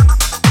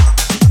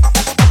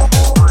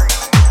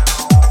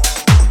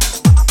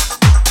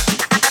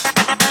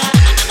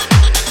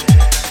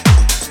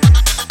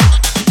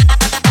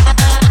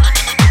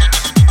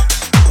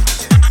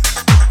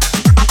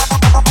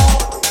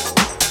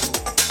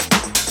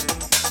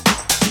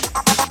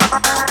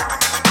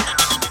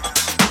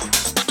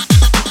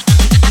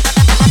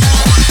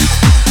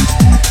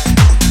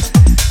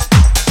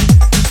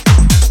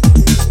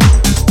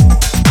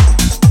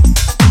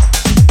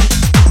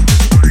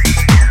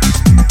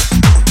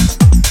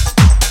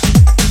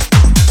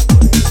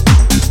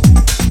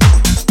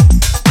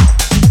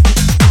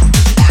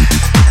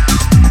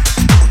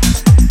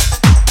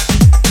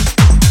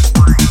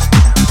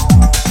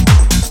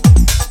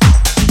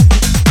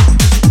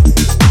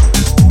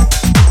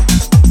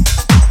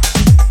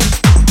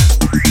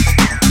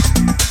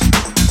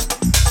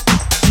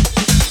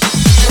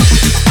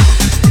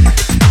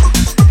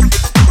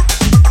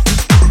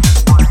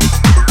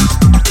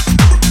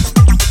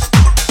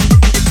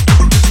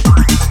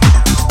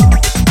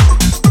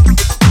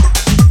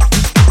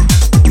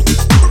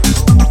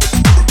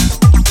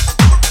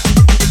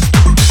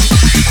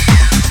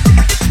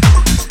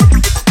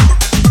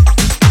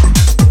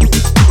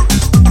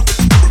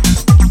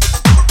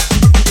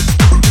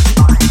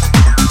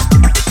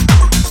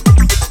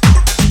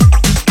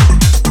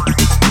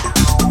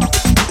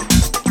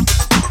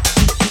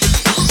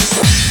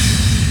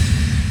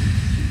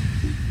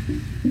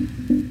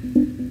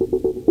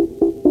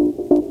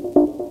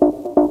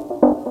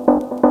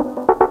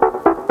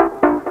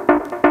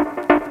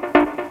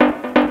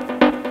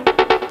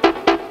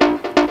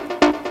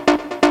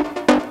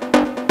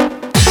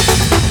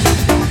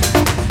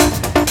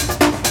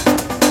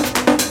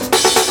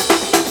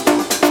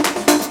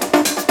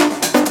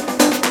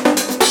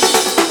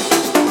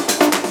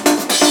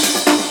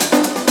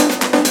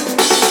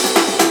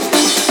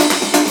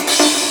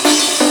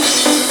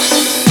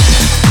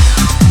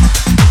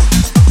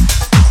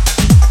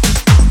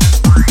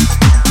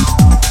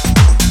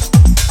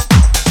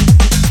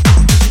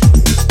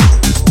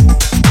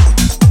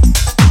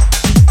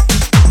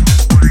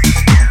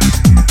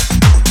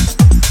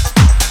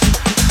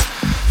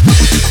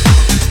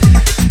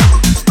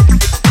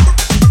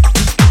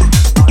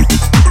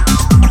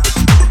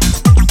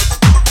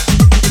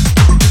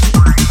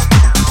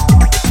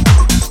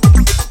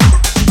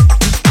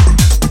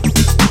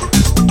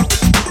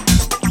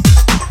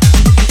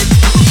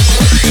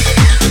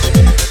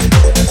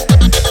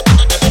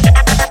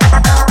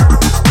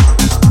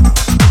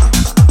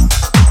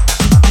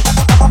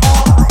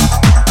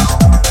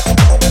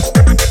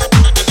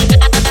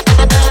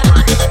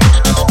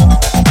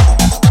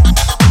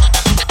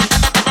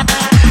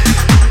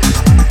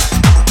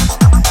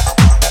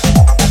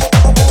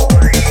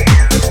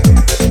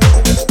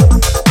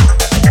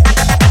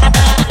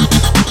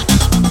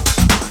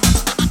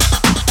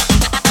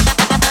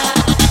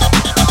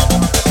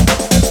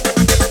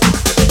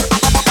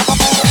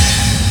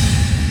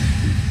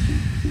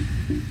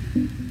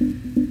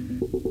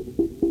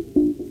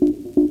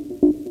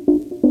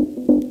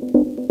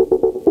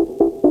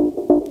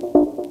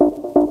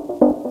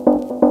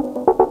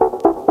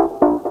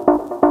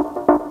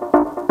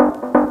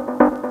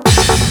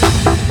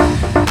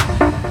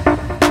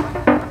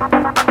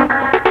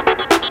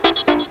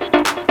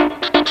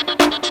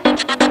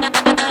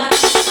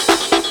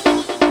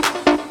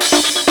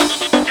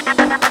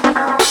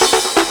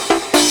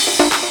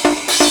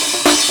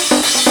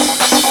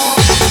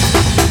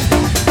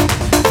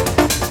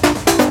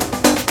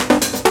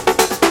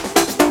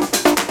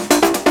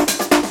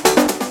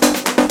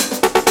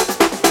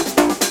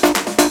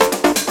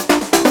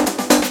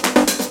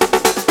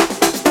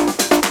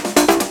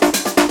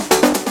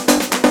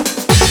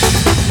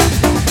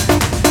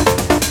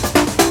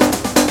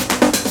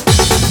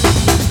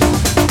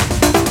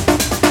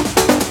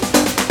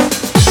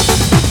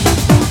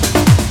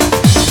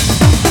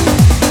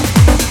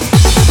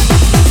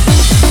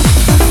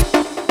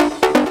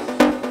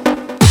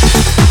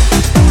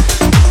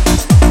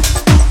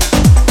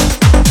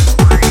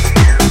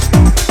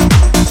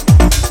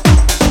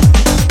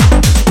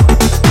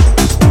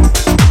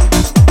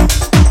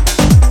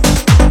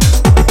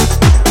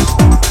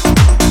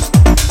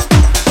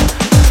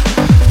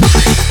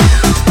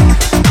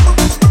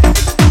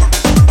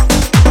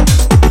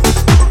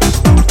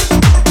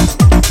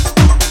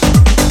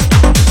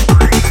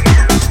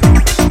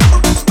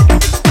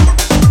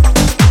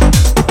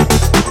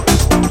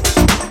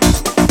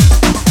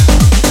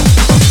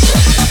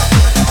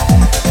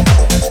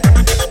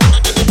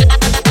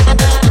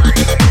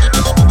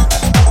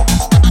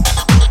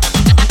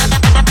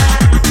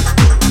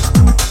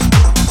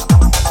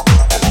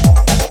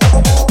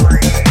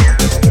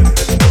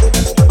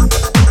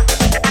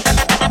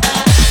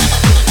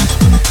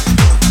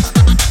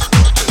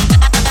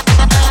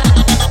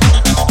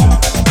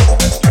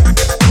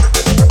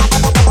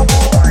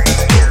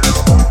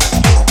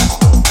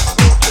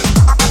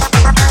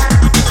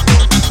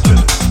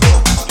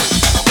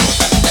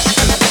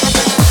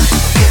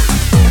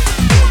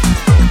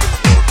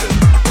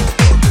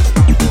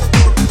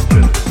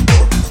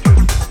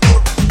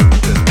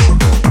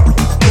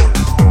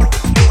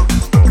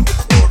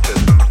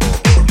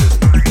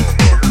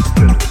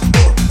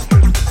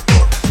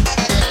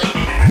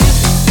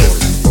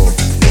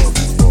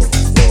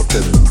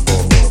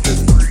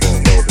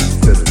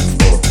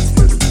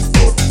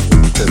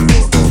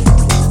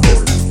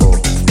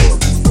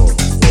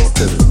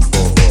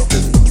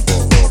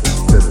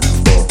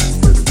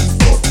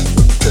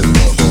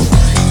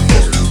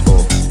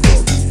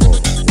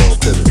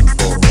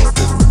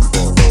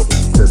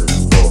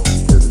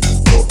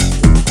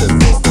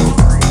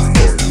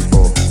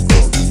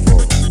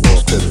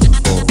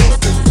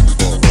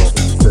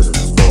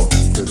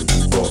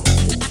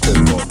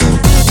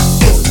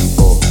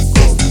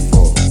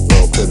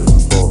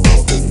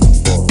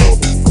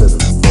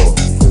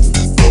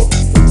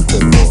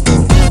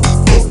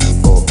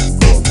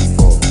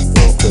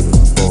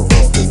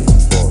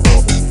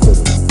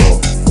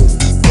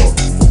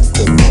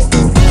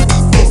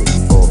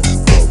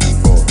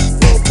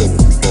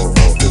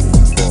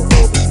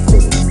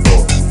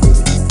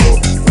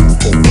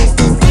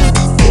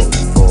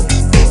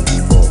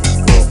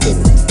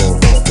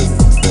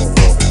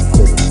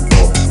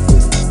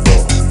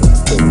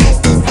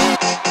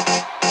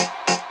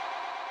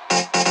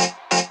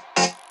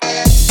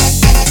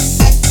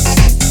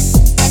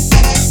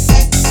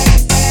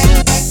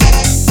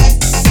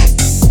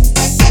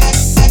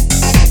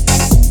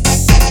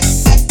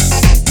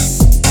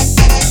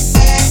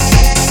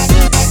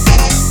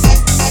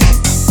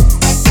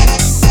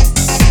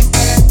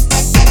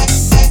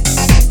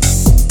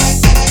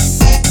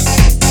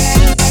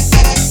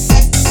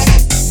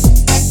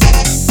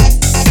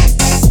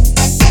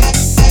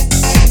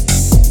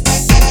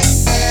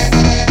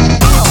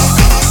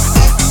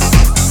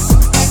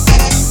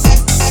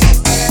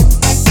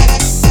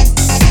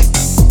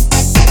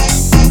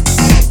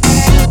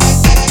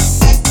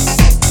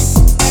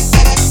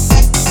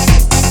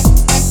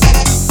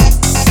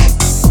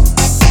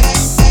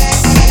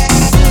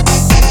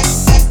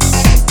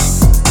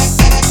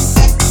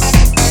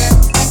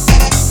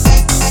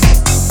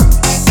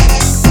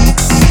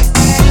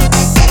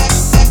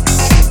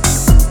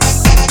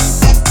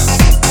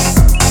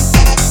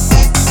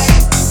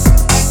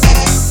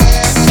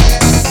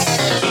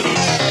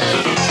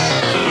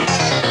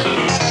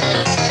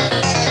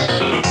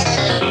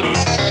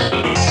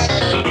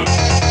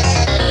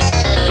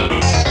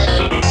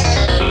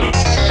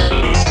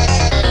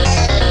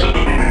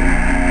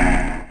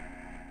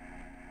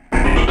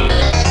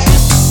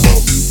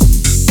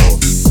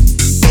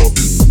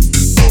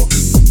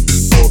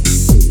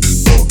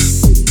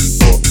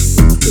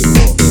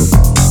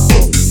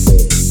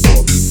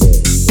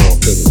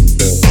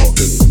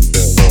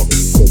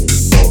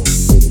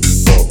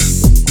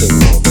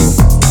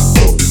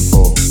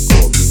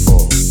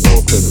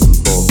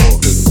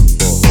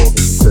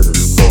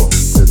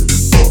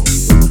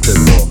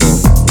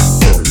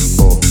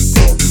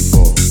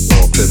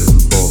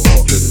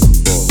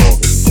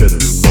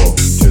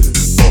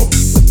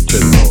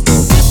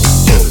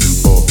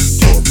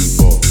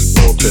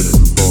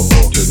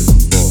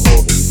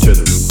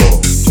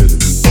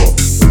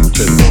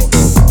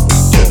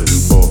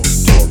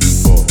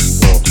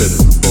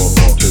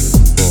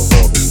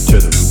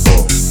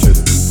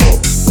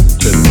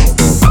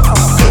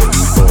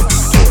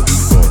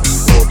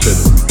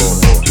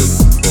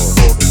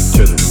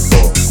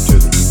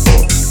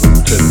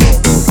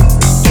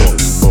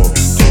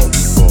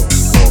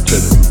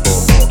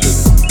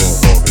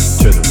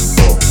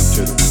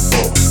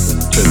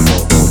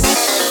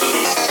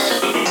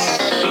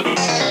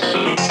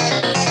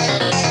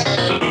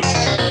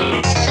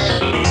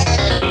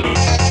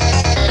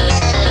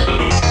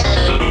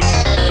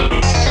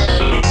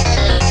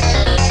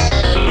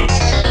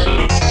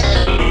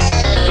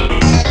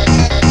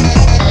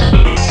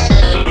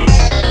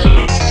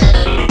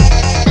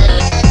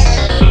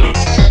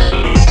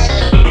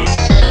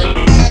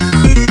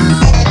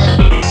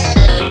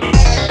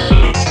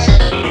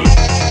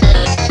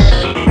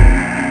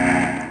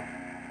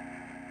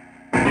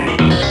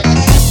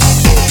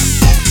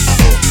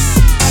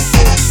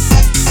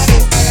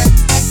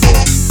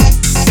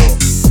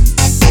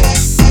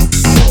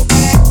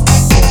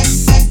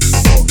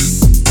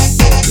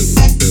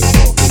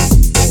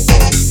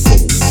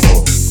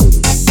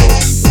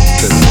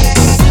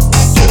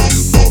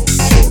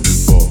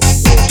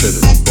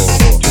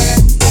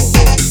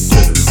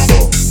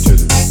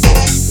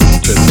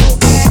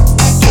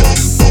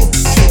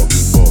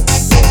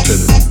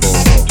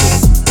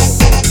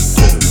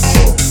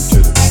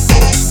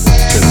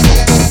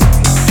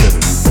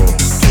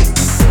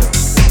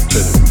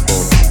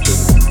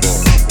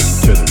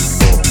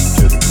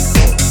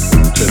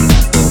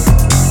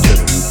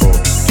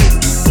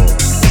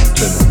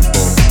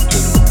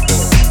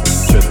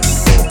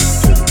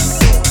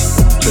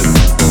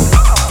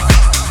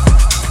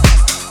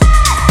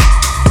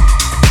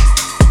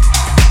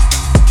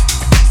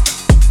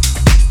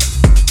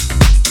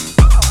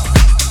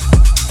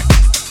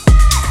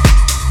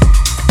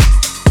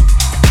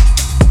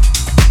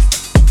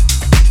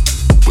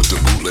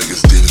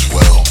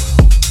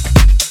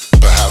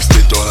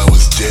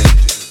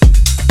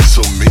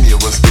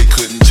 us, they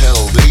couldn't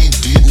tell. They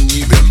didn't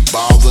even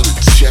bother to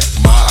check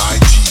my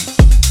ID.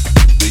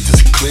 They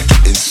just clicked,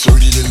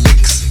 inserted a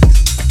mix,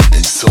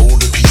 and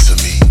sold a piece of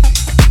me.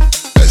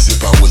 As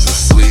if I was a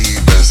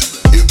slave,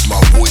 as if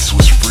my voice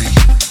was free.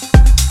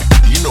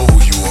 You know who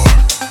you are.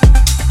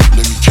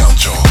 Let me count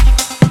y'all.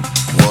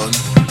 1,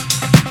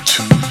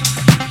 2,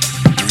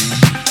 3.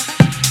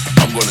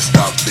 I'm gonna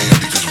stop there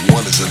because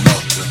one is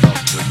enough.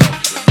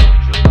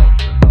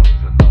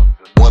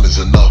 One is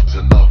enough.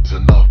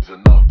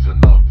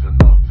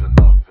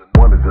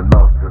 One is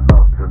enough.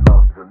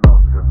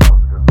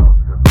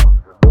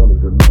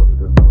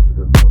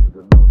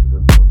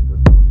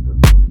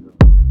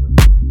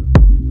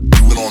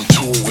 You went on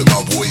tour with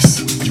my voice.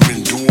 You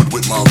endured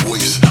with my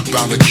voice.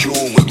 Found a cure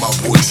with my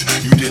voice.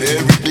 You did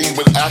everything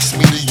but ask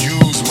me to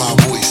use my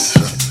voice.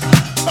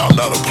 I'm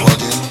not a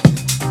plug-in.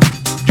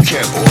 You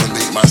can't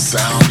automate my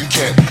sound. You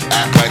can't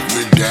act like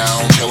we're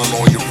down, telling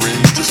all your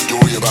friends the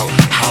story about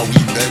how we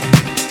met.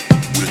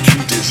 Well, the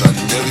truth is, I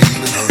never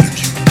even heard of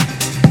you.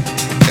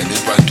 And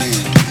if I did,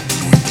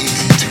 you were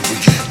easy to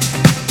forget.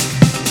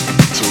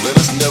 So let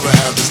us never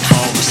have this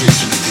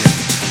conversation again.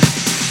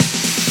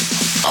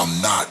 I'm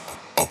not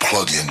a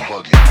plug-in.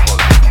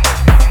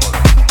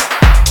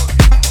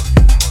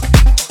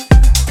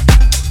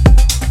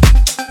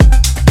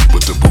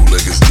 But the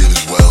bootleggers did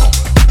as well.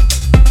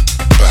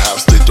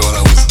 Perhaps they thought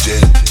I was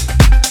dead.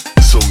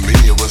 So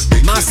many of us,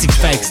 they Massive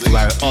thanks to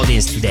our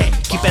audience today.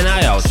 Keep an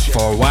eye out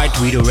for White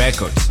Widow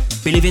Records.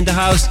 Believe in the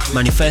house,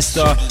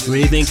 manifesto,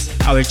 reliving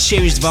our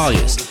cherished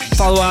values.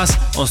 Follow us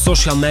on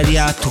social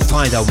media to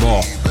find out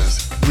more.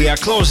 We are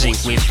closing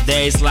with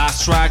today's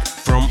last track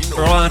from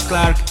Roland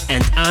Clark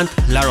and Ant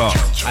Laro.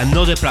 I'm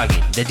Not a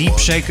Plugin, the Deep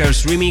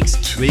Shakers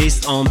remix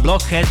released on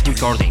Blockhead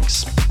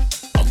Recordings.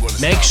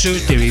 Make sure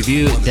to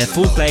review the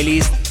full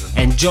playlist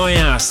and join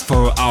us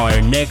for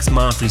our next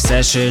monthly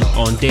session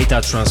on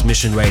Data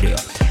Transmission Radio.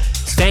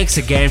 Thanks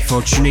again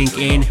for tuning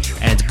in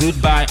and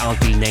goodbye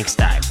until next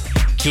time.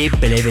 Keep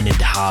believing in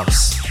the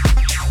house.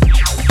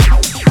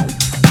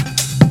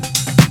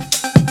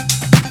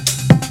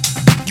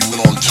 You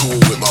went on tour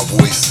with my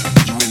voice.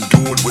 You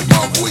endured with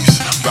my voice.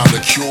 Found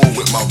a cure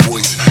with my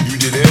voice. You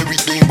did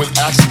everything but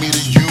ask me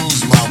to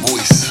use my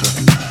voice.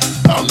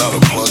 I'm not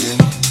a plug-in.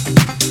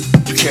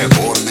 You can't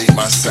automate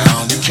my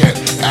sound. You can't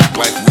act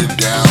like we're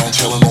down,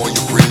 telling all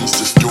your friends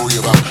the story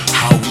about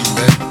how we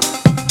met.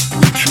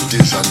 Well, the truth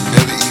is, I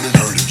never even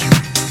heard of you.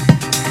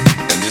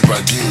 And if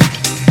I did,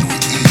 you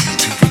were easy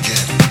to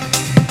forget.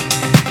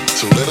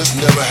 So let us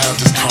never have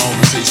this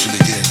conversation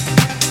again.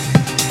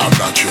 I'm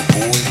not your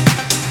boy,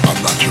 I'm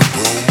not your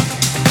bro,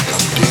 and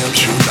I'm damn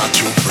sure not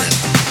your friend.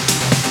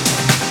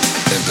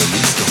 And the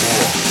least of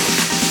all,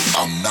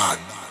 I'm not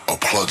a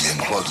plug-in.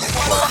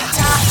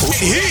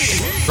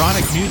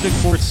 Chronic Music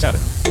 47.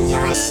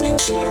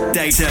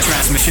 Data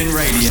Transmission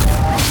Radio.